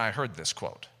Leslie and I heard this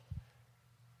quote.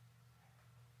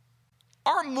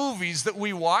 Our movies that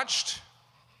we watched,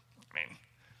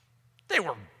 they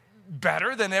were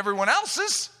better than everyone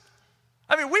else's.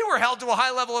 We were held to a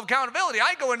high level of accountability.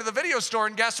 I go into the video store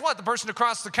and guess what? The person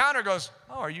across the counter goes,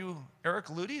 oh, are you Eric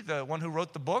Ludy, the one who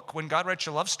wrote the book, When God Writes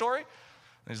Your Love Story?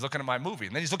 And he's looking at my movie.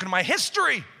 And then he's looking at my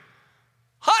history.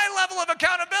 High level of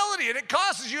accountability. And it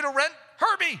causes you to rent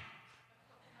Herbie.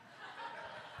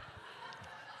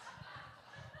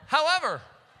 However,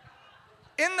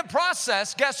 in the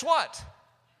process, guess what?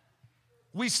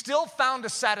 We still found a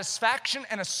satisfaction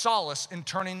and a solace in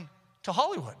turning to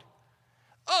Hollywood.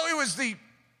 Oh, it was the,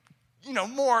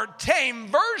 more tame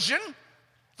version,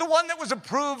 the one that was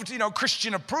approved,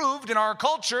 Christian approved in our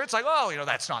culture. It's like,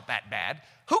 that's not that bad.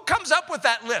 Who comes up with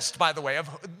that list, by the way, of,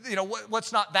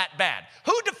 what's not that bad?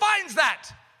 Who defines that?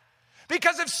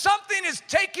 Because if something is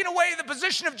taking away the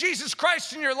position of Jesus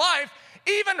Christ in your life,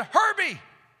 even Herbie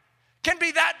can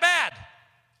be that bad.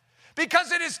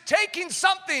 Because it is taking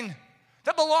something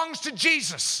that belongs to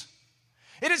Jesus.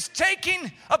 It is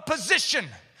taking a position,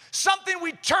 something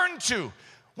we turn to.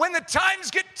 When the times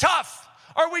get tough,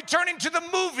 are we turning to the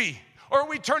movie or are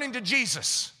we turning to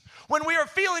Jesus? When we are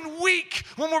feeling weak,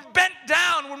 when we're bent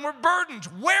down, when we're burdened,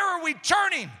 where are we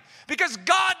turning? Because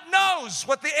God knows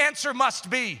what the answer must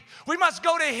be. We must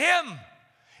go to Him.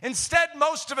 Instead,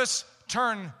 most of us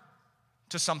turn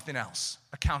to something else,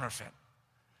 a counterfeit.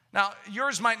 Now,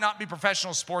 yours might not be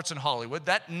professional sports in Hollywood.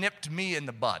 That nipped me in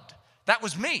the bud. That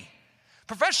was me.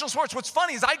 Professional sports, what's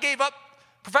funny is I gave up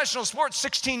professional sports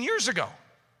 16 years ago.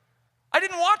 I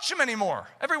didn't watch them anymore.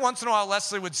 Every once in a while,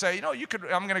 Leslie would say,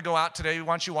 I'm going to go out today.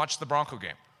 Why don't you watch the Bronco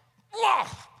game? Whoa!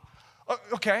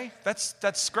 Okay,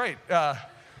 that's great.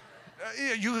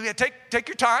 You take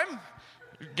your time.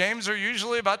 Games are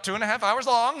usually about 2.5 hours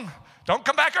long. Don't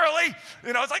come back early.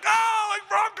 It's like, a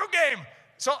Bronco game.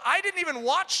 So I didn't even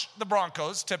watch the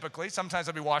Broncos typically. Sometimes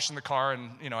I'd be washing the car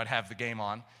and, I'd have the game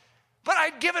on. But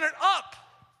I'd given it up.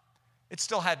 It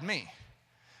still had me.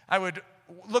 I would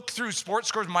look through sports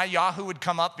scores. My Yahoo would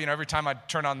come up, every time I'd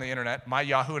turn on the internet, my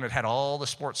Yahoo, and it had all the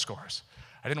sports scores.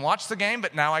 I didn't watch the game,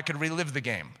 but now I could relive the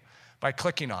game by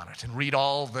clicking on it and read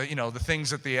all the, the things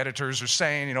that the editors are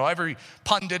saying, every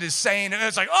pundit is saying, and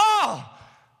it's like, oh!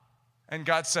 And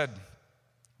God said,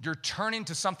 you're turning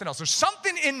to something else. There's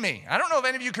something in me. I don't know if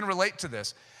any of you can relate to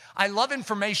this. I love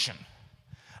information.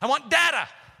 I want data.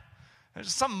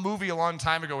 There's some movie a long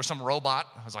time ago where some robot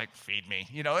was like, feed me,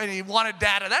 and he wanted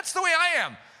data. That's the way I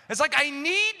am. It's like I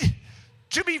need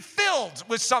to be filled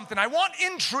with something. I want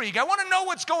intrigue. I want to know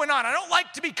what's going on. I don't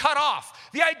like to be cut off.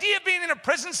 The idea of being in a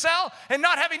prison cell and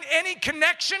not having any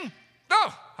connection,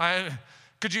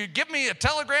 could you give me a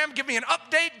telegram, give me an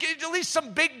update, give at least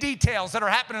some big details that are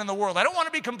happening in the world. I don't want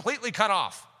to be completely cut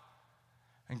off.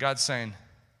 And God's saying,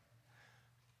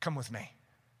 come with me.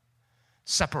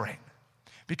 Separate.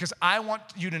 Because I want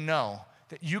you to know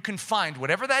that you can find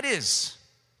whatever that is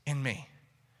in me.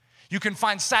 You can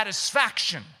find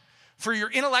satisfaction for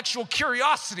your intellectual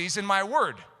curiosities in my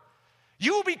word.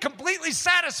 You will be completely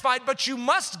satisfied, but you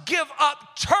must give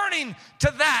up turning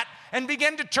to that and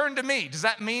begin to turn to me. Does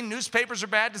that mean newspapers are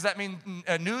bad? Does that mean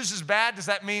news is bad? Does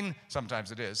that mean,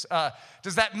 sometimes it is,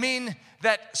 does that mean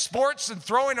that sports and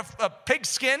throwing a pig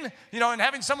skin, and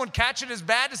having someone catch it is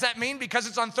bad? Does that mean because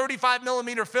it's on 35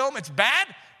 millimeter film, it's bad?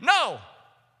 No.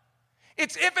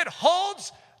 It's if it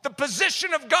holds the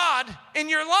position of God in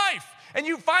your life and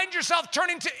you find yourself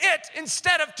turning to it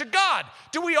instead of to God.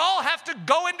 Do we all have to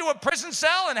go into a prison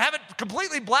cell and have it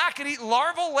completely black and eat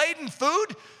larval-laden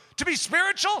food to be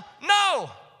spiritual? No.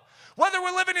 Whether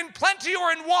we're living in plenty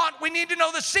or in want, we need to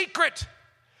know the secret.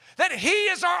 That He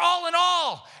is our all in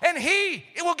all, and He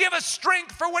will give us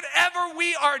strength for whatever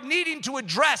we are needing to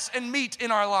address and meet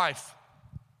in our life.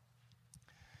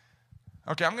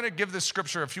 Okay, I'm going to give this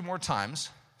scripture a few more times,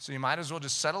 so you might as well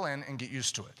just settle in and get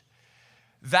used to it.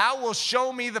 Thou wilt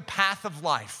show me the path of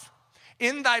life.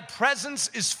 In thy presence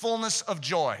is fullness of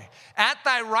joy. At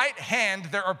thy right hand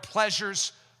there are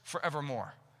pleasures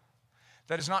forevermore.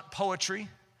 That is not poetry,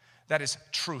 that is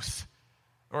truth.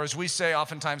 Or as we say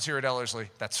oftentimes here at Ellerslie,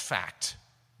 that's fact.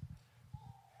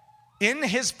 In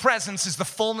His presence is the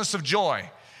fullness of joy.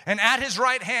 And at His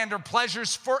right hand are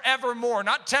pleasures forevermore,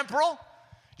 not temporal.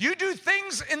 You do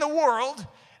things in the world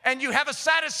and you have a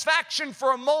satisfaction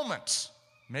for a moment,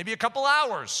 maybe a couple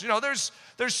hours.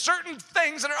 There's certain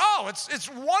things that are, it's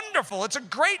wonderful. It's a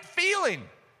great feeling.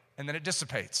 And then it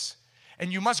dissipates.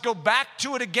 And you must go back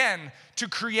to it again to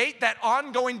create that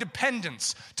ongoing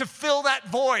dependence, to fill that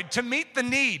void, to meet the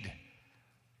need.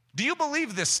 Do you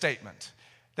believe this statement?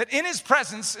 That in His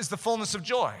presence is the fullness of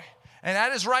joy, and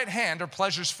at His right hand are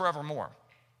pleasures forevermore.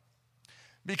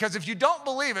 Because if you don't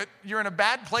believe it, you're in a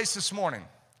bad place this morning,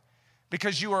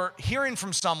 because you are hearing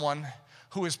from someone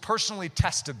who has personally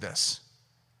tested this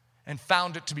and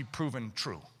found it to be proven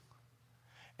true.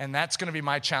 And that's going to be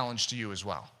my challenge to you as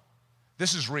well.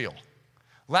 This is real.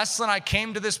 Less than I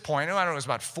came to this point, I don't know, it was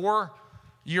about 4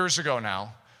 years ago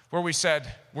now, where we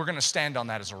said, we're going to stand on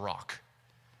that as a rock.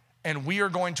 And we are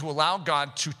going to allow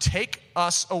God to take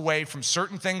us away from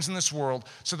certain things in this world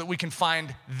so that we can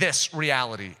find this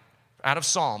reality out of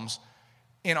Psalms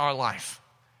in our life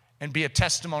and be a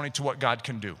testimony to what God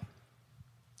can do.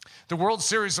 The World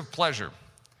Series of Pleasure.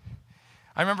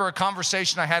 I remember a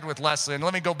conversation I had with Leslie, and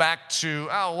let me go back to,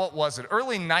 what was it?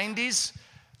 Early 90s,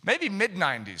 maybe mid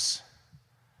 90s.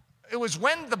 It was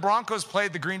when the Broncos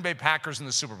played the Green Bay Packers in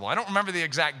the Super Bowl. I don't remember the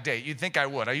exact date. You'd think I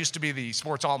would. I used to be the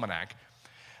sports almanac.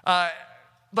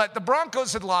 But the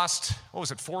Broncos had lost,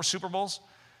 4 Super Bowls?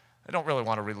 I don't really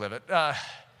want to relive it.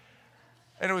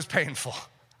 And it was painful.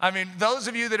 I mean, those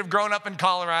of you that have grown up in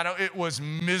Colorado, it was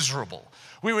miserable.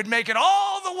 We would make it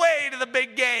all the way to the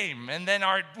big game, and then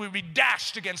we'd be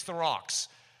dashed against the rocks.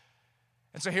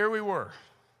 And so here we were.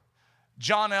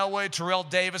 John Elway, Terrell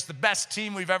Davis, the best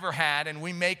team we've ever had, and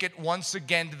we make it once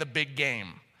again to the big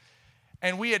game.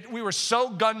 And we were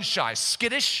so gun-shy,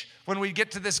 skittish when we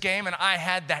get to this game, and I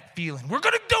had that feeling. We're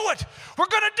going to do it! We're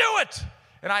going to do it!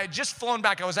 And I had just flown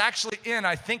back. I was actually in,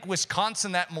 I think,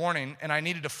 Wisconsin that morning, and I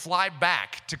needed to fly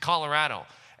back to Colorado.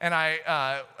 And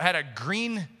I had a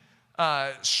green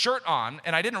shirt on,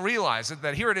 and I didn't realize it,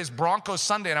 that here it is, Broncos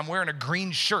Sunday, and I'm wearing a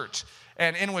green shirt.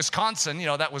 And in Wisconsin,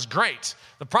 that was great.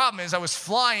 The problem is I was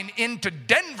flying into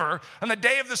Denver on the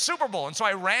day of the Super Bowl. And so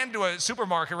I ran to a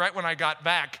supermarket right when I got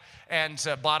back and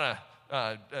bought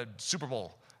a Super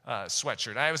Bowl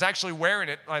sweatshirt. I was actually wearing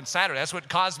it on Saturday. That's what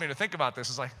caused me to think about this.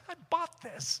 It's like, I bought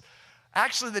this.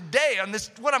 Actually, the day on this,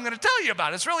 what I'm going to tell you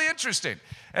about, it's really interesting.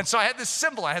 And so I had this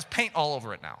symbol. It has paint all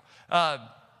over it now.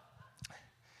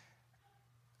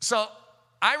 So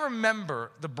I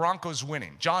remember the Broncos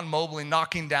winning. John Mobley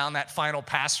knocking down that final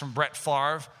pass from Brett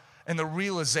Favre, and the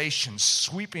realization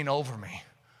sweeping over me.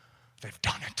 They've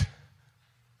done it.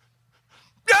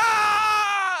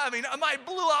 Ah! I mean, I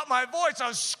blew out my voice. I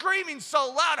was screaming so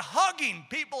loud, hugging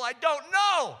people I don't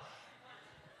know.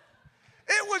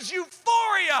 It was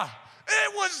euphoria.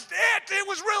 It was it. It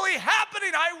was really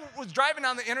happening. I was driving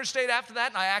down the interstate after that,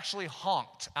 and I actually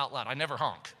honked out loud. I never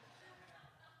honk.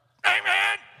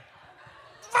 Amen.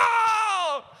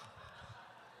 Oh!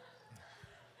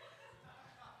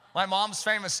 My mom's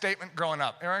famous statement growing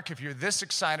up, Eric, if you're this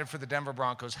excited for the Denver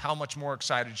Broncos, how much more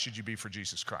excited should you be for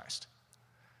Jesus Christ?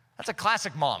 That's a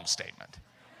classic mom statement.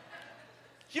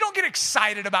 You don't get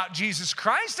excited about Jesus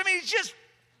Christ. I mean,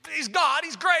 he's God,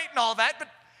 he's great and all that, but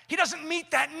he doesn't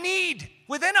meet that need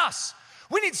within us.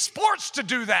 We need sports to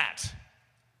do that.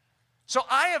 So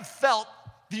I have felt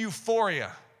the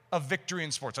euphoria of victory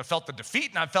in sports. I felt the defeat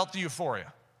and I felt the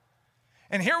euphoria.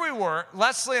 And here we were,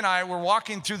 Leslie and I were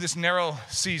walking through this narrow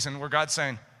season where God's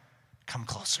saying, come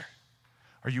closer.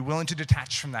 Are you willing to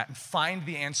detach from that and find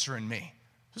the answer in me?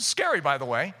 This is scary, by the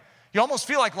way. You almost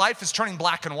feel like life is turning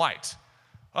black and white.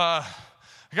 God,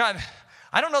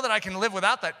 I don't know that I can live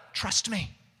without that. Trust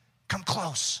me. Come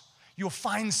close. You'll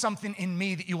find something in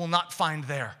me that you will not find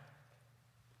there.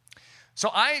 So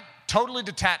I totally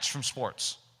detached from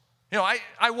sports.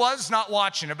 I was not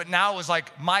watching it, but now it was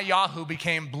like my Yahoo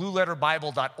became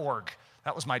blueletterbible.org.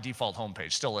 That was my default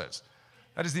homepage, still is.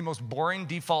 That is the most boring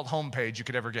default homepage you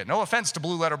could ever get. No offense to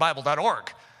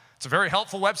blueletterbible.org. It's a very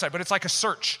helpful website, but it's like a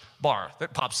search bar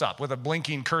that pops up with a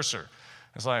blinking cursor.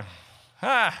 It's like,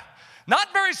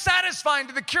 not very satisfying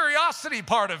to the curiosity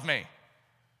part of me.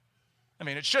 I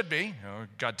mean, it should be.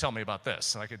 God, tell me about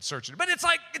this. I could search it. But it's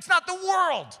like, it's not the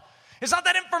world. It's not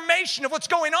that information of what's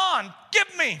going on. Give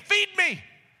me, feed me.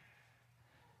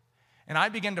 And I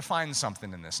began to find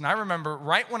something in this. And I remember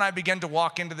right when I began to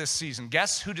walk into this season,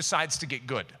 guess who decides to get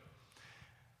good?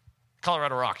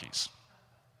 Colorado Rockies.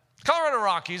 Colorado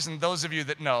Rockies, and those of you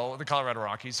that know the Colorado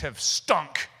Rockies, have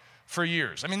stunk for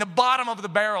years. I mean, the bottom of the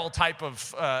barrel type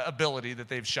of ability that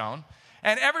they've shown.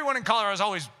 And everyone in Colorado is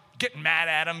always getting mad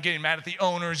at them, getting mad at the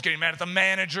owners, getting mad at the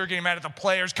manager, getting mad at the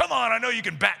players. Come on, I know you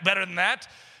can bat better than that.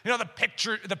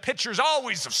 The pitchers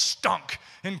always have stunk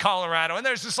in Colorado, and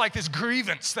there's just like this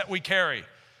grievance that we carry.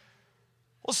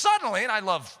 Well, suddenly, and I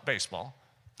love baseball,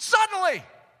 suddenly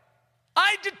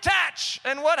I detach,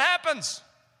 and what happens?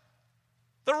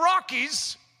 The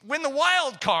Rockies win the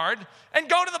wild card and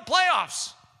go to the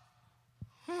playoffs.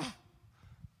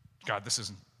 God, this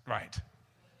isn't right.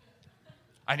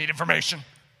 I need information.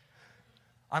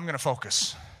 I'm going to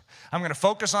focus. I'm going to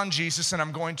focus on Jesus, and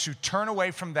I'm going to turn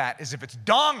away from that as if it's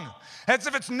dung, as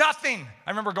if it's nothing. I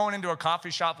remember going into a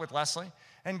coffee shop with Leslie,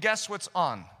 and guess what's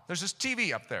on? There's this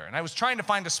TV up there, and I was trying to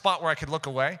find a spot where I could look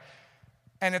away,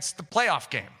 and it's the playoff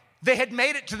game. They had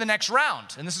made it to the next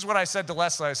round, and this is what I said to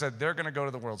Leslie. I said, they're going to go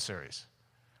to the World Series.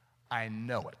 I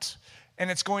know it,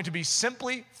 and it's going to be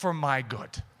simply for my good.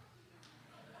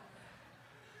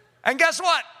 And guess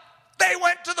what? They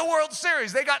went to the World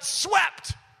Series. They got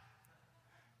swept.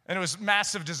 And it was a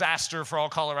massive disaster for all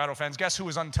Colorado fans. Guess who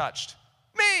was untouched?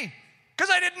 Me, because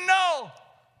I didn't know.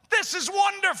 This is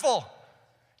wonderful.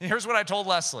 And here's what I told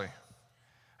Leslie.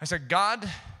 I said, God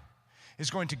is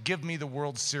going to give me the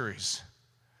World Series,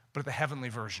 but the heavenly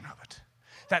version of it.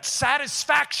 That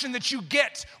satisfaction that you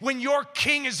get when your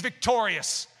king is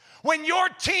victorious, when your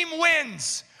team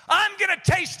wins. I'm going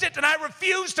to taste it, and I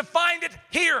refuse to find it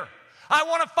here. I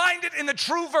want to find it in the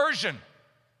true version.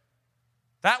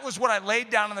 That was what I laid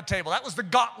down on the table. That was the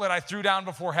gauntlet I threw down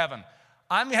before heaven.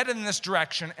 I'm headed in this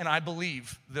direction, and I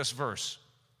believe this verse.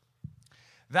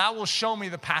 Thou wilt show me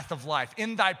the path of life.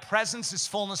 In thy presence is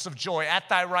fullness of joy. At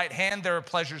thy right hand there are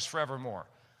pleasures forevermore.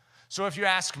 So if you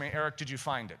ask me, Eric, did you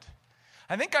find it?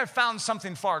 I think I found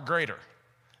something far greater,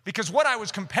 because what I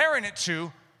was comparing it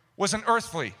to was an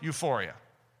earthly euphoria.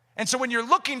 And so when you're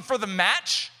looking for the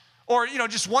match, or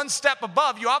just one step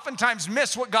above, you oftentimes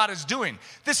miss what God is doing.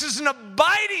 This is an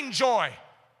abiding joy.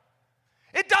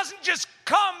 It doesn't just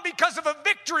come because of a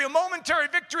victory, a momentary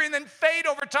victory, and then fade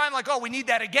over time like, oh, we need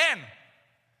that again.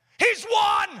 He's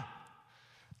won.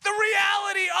 The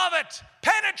reality of it,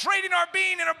 penetrating our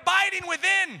being and abiding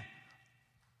within.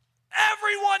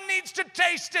 Everyone needs to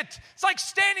taste it. It's like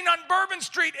standing on Bourbon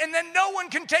Street and then no one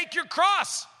can take your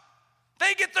cross.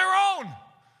 They get their own.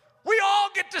 We all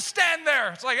get to stand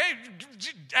there. It's like, hey,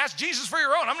 ask Jesus for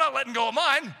your own. I'm not letting go of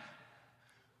mine.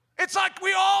 It's like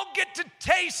we all get to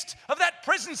taste of that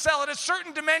prison cell at a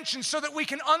certain dimension so that we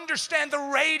can understand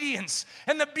the radiance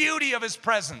and the beauty of his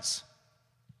presence.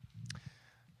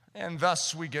 And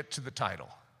thus we get to the title,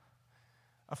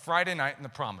 A Friday Night in the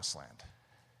Promised Land.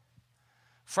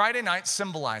 Friday night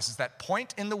symbolizes that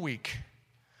point in the week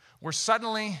where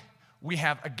suddenly we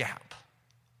have a gap.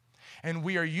 And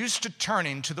we are used to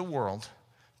turning to the world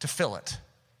to fill it.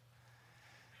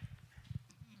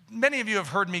 Many of you have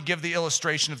heard me give the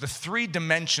illustration of the three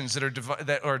dimensions that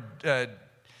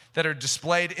are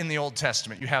displayed in the Old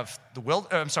Testament. You have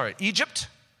Egypt,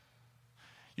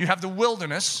 you have the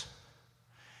wilderness,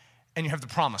 and you have the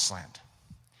Promised Land.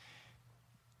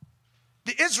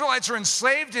 The Israelites are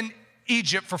enslaved in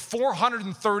Egypt for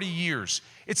 430 years.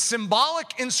 It's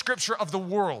symbolic in Scripture of the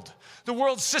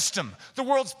world's system, the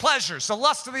world's pleasures, the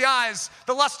lust of the eyes,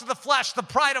 the lust of the flesh, the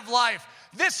pride of life.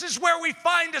 This is where we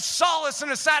find a solace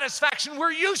and a satisfaction.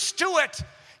 We're used to it.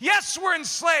 Yes, we're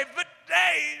enslaved, but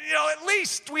hey, at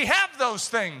least we have those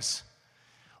things.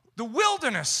 The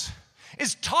wilderness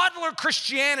is toddler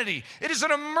Christianity. It is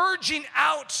an emerging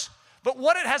out. But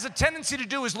what it has a tendency to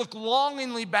do is look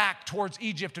longingly back towards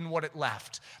Egypt and what it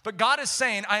left. But God is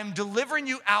saying, I am delivering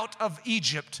you out of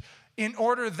Egypt in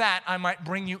order that I might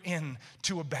bring you in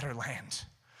to a better land.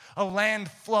 A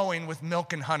land flowing with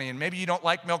milk and honey. And maybe you don't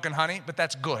like milk and honey, but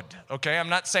that's good, okay? I'm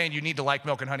not saying you need to like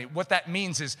milk and honey. What that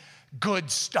means is good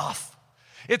stuff.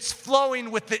 It's flowing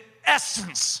with the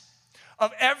essence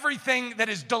of everything that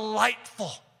is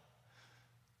delightful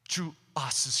to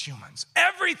us as humans.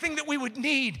 Everything that we would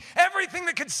need, everything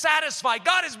that could satisfy.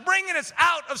 God is bringing us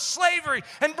out of slavery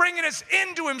and bringing us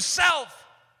into himself.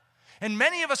 And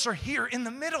many of us are here in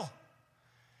the middle.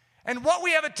 And what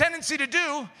we have a tendency to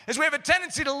do is we have a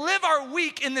tendency to live our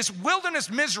week in this wilderness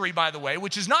misery, by the way,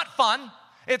 which is not fun.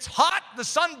 It's hot. The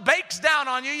sun bakes down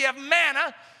on you. You have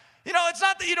manna. It's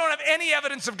not that you don't have any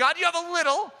evidence of God. You have a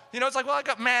little. It's like, well, I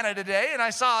got manna today, and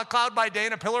I saw a cloud by day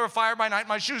and a pillar of fire by night.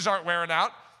 My shoes aren't wearing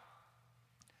out.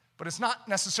 But it's not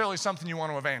necessarily something you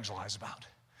want to evangelize about.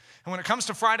 And when it comes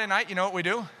to Friday night, you know what we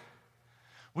do?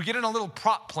 We get in a little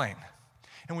prop plane,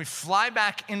 and we fly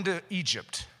back into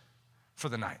Egypt for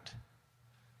the night.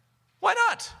 Why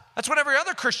not? That's what every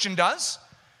other Christian does.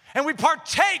 And we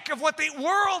partake of what the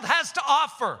world has to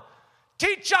offer.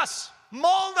 Teach us,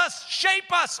 mold us,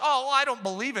 shape us. Oh, well, I don't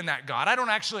believe in that God. I don't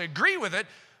actually agree with it,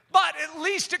 but at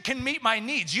least it can meet my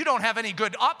needs. You don't have any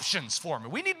good options for me.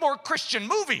 We need more Christian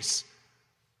movies.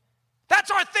 That's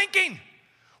our thinking.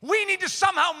 We need to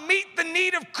somehow meet the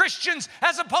need of Christians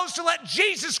as opposed to let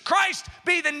Jesus Christ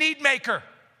be the need maker.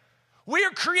 We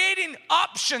are creating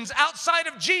options outside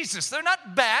of Jesus. They're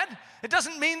not bad. It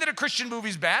doesn't mean that a Christian movie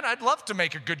is bad. I'd love to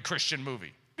make a good Christian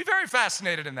movie. Be very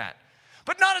fascinated in that.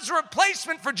 But not as a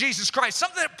replacement for Jesus Christ,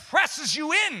 something that presses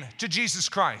you in to Jesus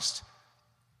Christ.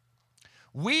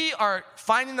 We are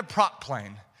finding the prop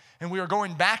plane, and we are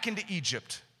going back into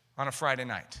Egypt on a Friday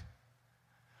night.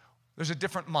 There's a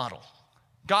different model.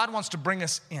 God wants to bring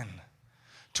us in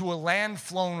to a land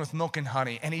flowing with milk and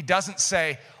honey. And he doesn't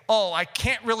say, oh, I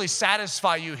can't really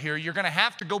satisfy you here. You're going to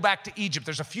have to go back to Egypt.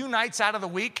 There's a few nights out of the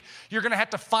week. You're going to have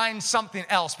to find something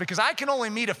else because I can only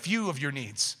meet a few of your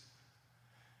needs.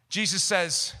 Jesus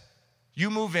says,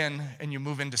 you move in and you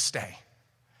move in to stay.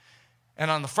 And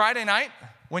on the Friday night,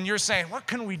 when you're saying, what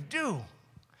can we do?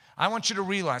 I want you to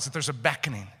realize that there's a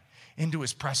beckoning into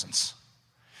his presence.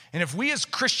 And if we as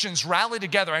Christians rally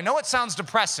together, I know it sounds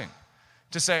depressing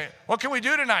to say, what can we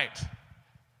do tonight?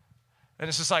 And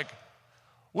it's just like,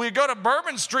 we go to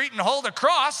Bourbon Street and hold a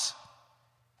cross.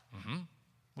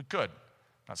 We could.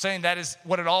 I'm not saying that is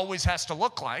what it always has to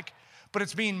look like, but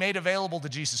it's being made available to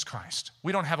Jesus Christ.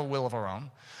 We don't have a will of our own.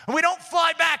 And we don't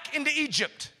fly back into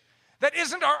Egypt. That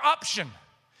isn't our option.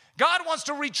 God wants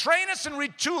to retrain us and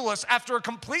retool us after a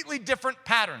completely different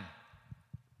pattern.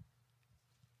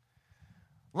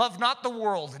 Love not the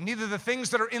world, neither the things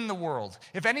that are in the world.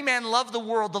 If any man love the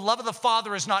world, the love of the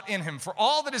Father is not in him. For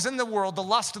all that is in the world, the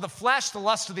lust of the flesh, the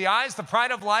lust of the eyes, the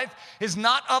pride of life, is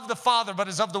not of the Father, but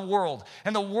is of the world.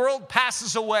 And the world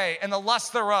passes away, and the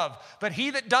lust thereof. But he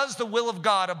that does the will of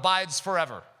God abides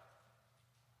forever.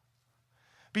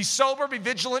 Be sober, be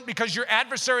vigilant, because your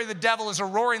adversary, the devil, is a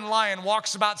roaring lion,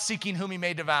 walks about seeking whom he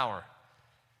may devour.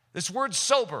 This word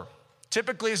sober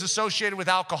typically is associated with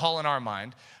alcohol in our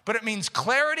mind, but it means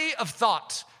clarity of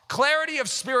thought, clarity of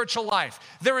spiritual life.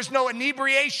 There is no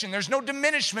inebriation, there's no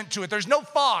diminishment to it, there's no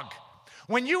fog.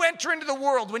 When you enter into the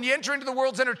world, when you enter into the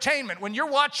world's entertainment, when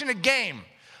you're watching a game,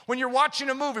 when you're watching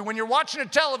a movie, when you're watching a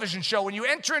television show, when you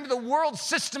enter into the world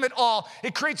system at all,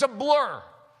 it creates a blur.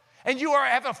 And you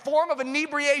have a form of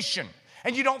inebriation.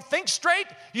 And you don't think straight,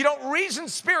 you don't reason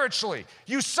spiritually.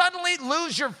 You suddenly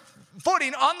lose your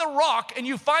footing on the rock and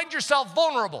you find yourself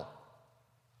vulnerable.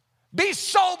 Be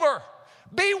sober,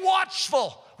 be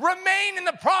watchful, remain in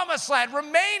the promised land,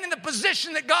 remain in the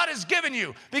position that God has given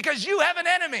you, because you have an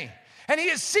enemy and he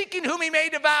is seeking whom he may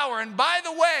devour. And by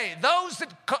the way, those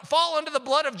that fall under the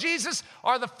blood of Jesus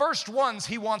are the first ones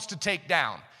he wants to take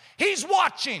down. He's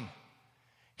watching.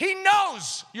 He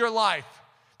knows your life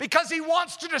because he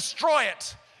wants to destroy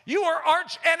it. You are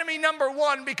arch enemy number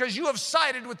one because you have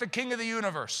sided with the King of the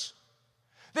universe.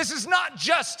 This is not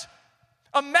just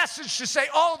a message to say,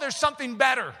 oh, there's something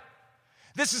better.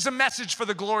 This is a message for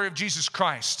the glory of Jesus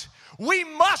Christ. We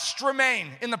must remain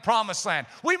in the promised land.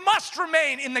 We must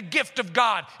remain in the gift of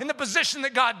God, in the position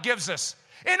that God gives us,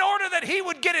 in order that he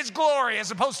would get his glory,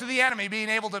 as opposed to the enemy being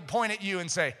able to point at you and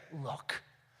say, look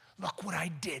what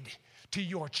I did to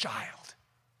your child.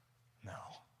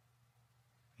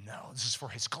 No, this is for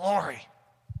his glory.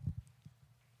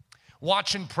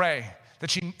 Watch and pray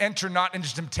that ye enter not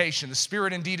into temptation. The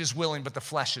spirit indeed is willing, but the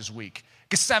flesh is weak.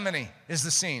 Gethsemane is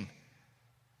the scene.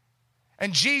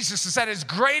 And Jesus is at his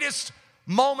greatest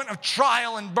moment of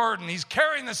trial and burden. He's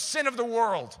carrying the sin of the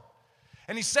world.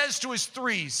 And he says to his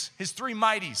three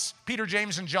mighties, Peter,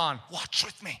 James, and John, watch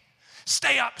with me.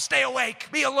 Stay up, stay awake,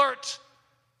 be alert,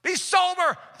 be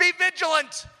sober, be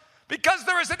vigilant, because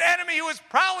there is an enemy who is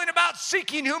prowling about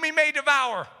seeking whom he may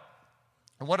devour.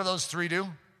 And what do those three do?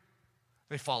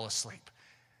 They fall asleep.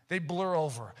 They blur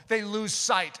over. They lose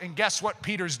sight. And guess what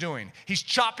Peter's doing? He's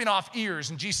chopping off ears,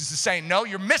 and Jesus is saying, no,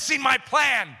 you're missing my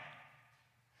plan.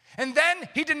 And then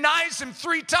he denies him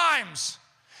 3 times.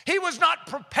 He was not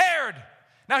prepared.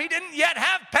 Now, he didn't yet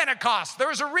have Pentecost.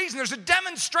 There is a reason. There's a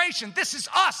demonstration. This is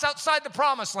us outside the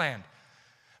promised land.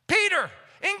 Peter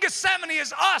in Gethsemane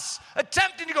is us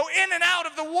attempting to go in and out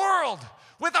of the world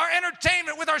with our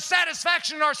entertainment, with our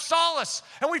satisfaction and our solace.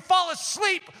 And we fall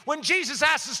asleep when Jesus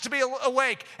asks us to be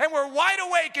awake. And we're wide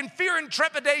awake in fear and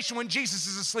trepidation when Jesus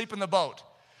is asleep in the boat.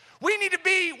 We need to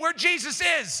be where Jesus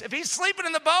is. If he's sleeping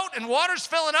in the boat and water's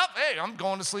filling up, hey, I'm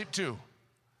going to sleep too.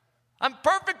 I'm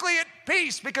perfectly at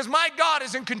peace because my God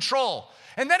is in control.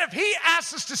 And then if he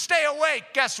asks us to stay awake,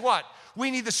 guess what? We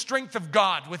need the strength of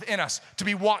God within us to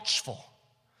be watchful,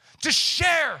 to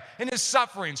share in his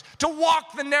sufferings, to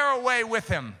walk the narrow way with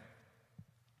him.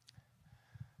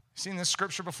 Seen this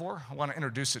scripture before? I want to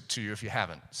introduce it to you if you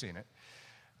haven't seen it.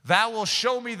 Thou wilt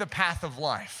show me the path of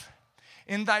life.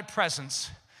 In thy presence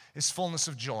is fullness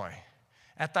of joy.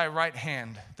 At thy right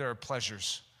hand there are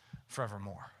pleasures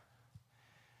forevermore.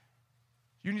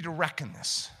 You need to reckon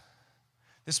this.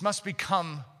 This must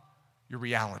become your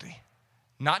reality.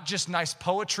 Not just nice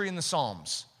poetry in the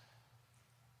Psalms,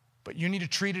 but you need to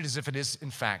treat it as if it is,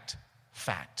 in fact,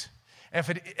 fact.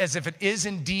 As if it is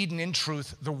indeed and in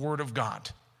truth the Word of God.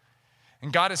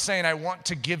 And God is saying, I want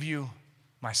to give you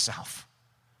myself.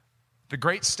 The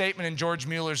great statement in George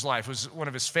Mueller's life was one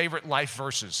of his favorite life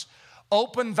verses.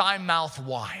 Open thy mouth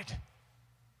wide,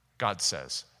 God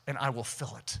says, and I will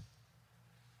fill it.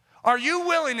 Are you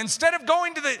willing, instead of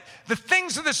going to the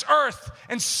things of this earth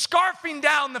and scarfing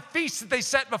down the feasts that they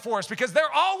set before us, because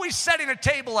they're always setting a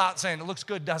table out saying, it looks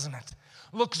good, doesn't it?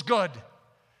 Looks good.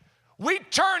 We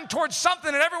turn towards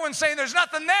something and everyone's saying there's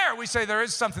nothing there. We say there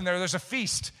is something there. There's a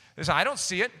feast. I don't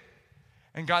see it.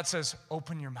 And God says,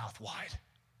 open your mouth wide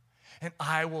and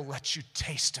I will let you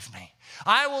taste of me.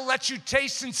 I will let you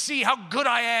taste and see how good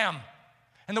I am.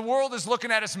 And the world is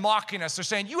looking at us, mocking us. They're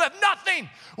saying, you have nothing.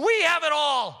 We have it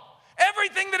all.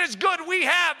 Everything that is good we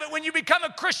have, but when you become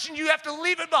a Christian, you have to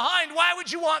leave it behind. Why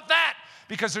would you want that?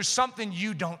 Because there's something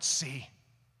you don't see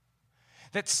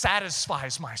that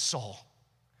satisfies my soul.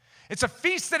 It's a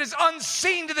feast that is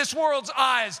unseen to this world's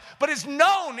eyes, but is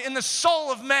known in the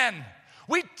soul of men.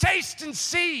 We taste and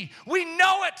see. We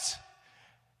know it.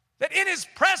 That in his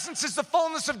presence is the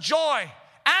fullness of joy.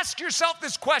 ask yourself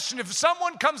this question. If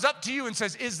someone comes up to you and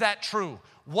says, is that true?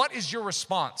 What is your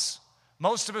response?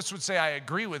 Most of us would say, I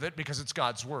agree with it because it's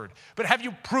God's word. But have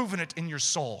you proven it in your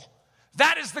soul?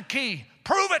 That is the key.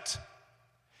 Prove it.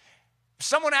 If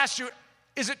someone asks you,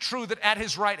 is it true that at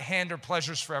his right hand are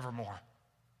pleasures forevermore?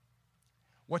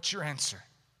 What's your answer?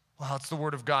 Well, it's the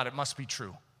word of God. It must be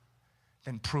true.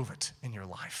 Then prove it in your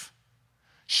life.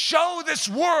 Show this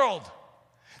world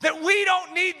that we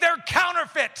don't need their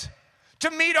counterfeit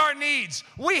to meet our needs.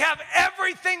 We have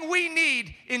everything we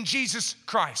need in Jesus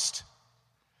Christ.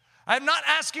 I'm not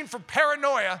asking for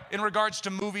paranoia in regards to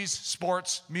movies,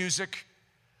 sports, music.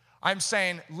 I'm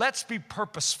saying let's be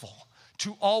purposeful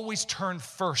to always turn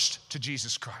first to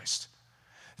Jesus Christ.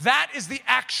 That is the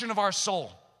action of our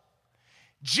soul.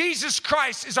 Jesus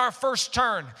Christ is our first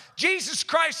turn. Jesus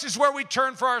Christ is where we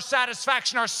turn for our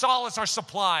satisfaction, our solace, our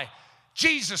supply.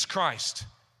 Jesus Christ.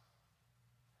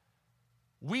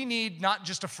 We need not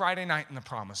just a Friday night in the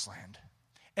promised land,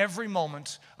 every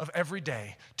moment of every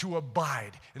day to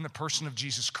abide in the person of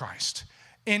Jesus Christ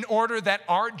in order that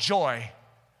our joy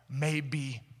may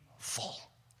be full.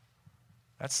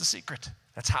 That's the secret.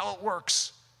 That's how it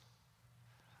works.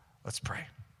 Let's pray.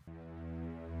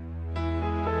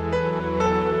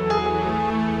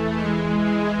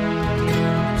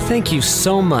 Thank you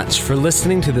so much for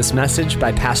listening to this message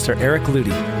by Pastor Eric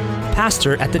Ludy,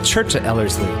 pastor at the Church at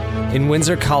Ellerslie in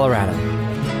Windsor, Colorado.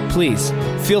 Please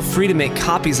feel free to make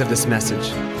copies of this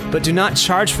message, but do not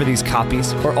charge for these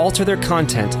copies or alter their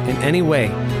content in any way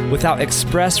without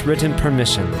express written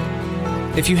permission.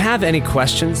 If you have any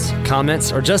questions,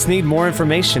 comments, or just need more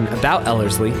information about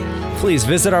Ellerslie, please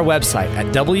visit our website at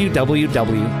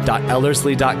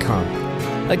www.ellerslie.com.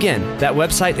 Again, that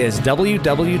website is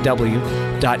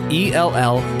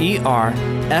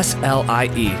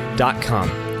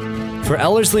www.ellerslie.com. For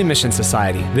Ellerslie Mission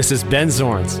Society, this is Ben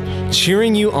Zorns,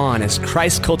 cheering you on as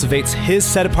Christ cultivates his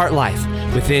set-apart life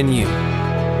within you.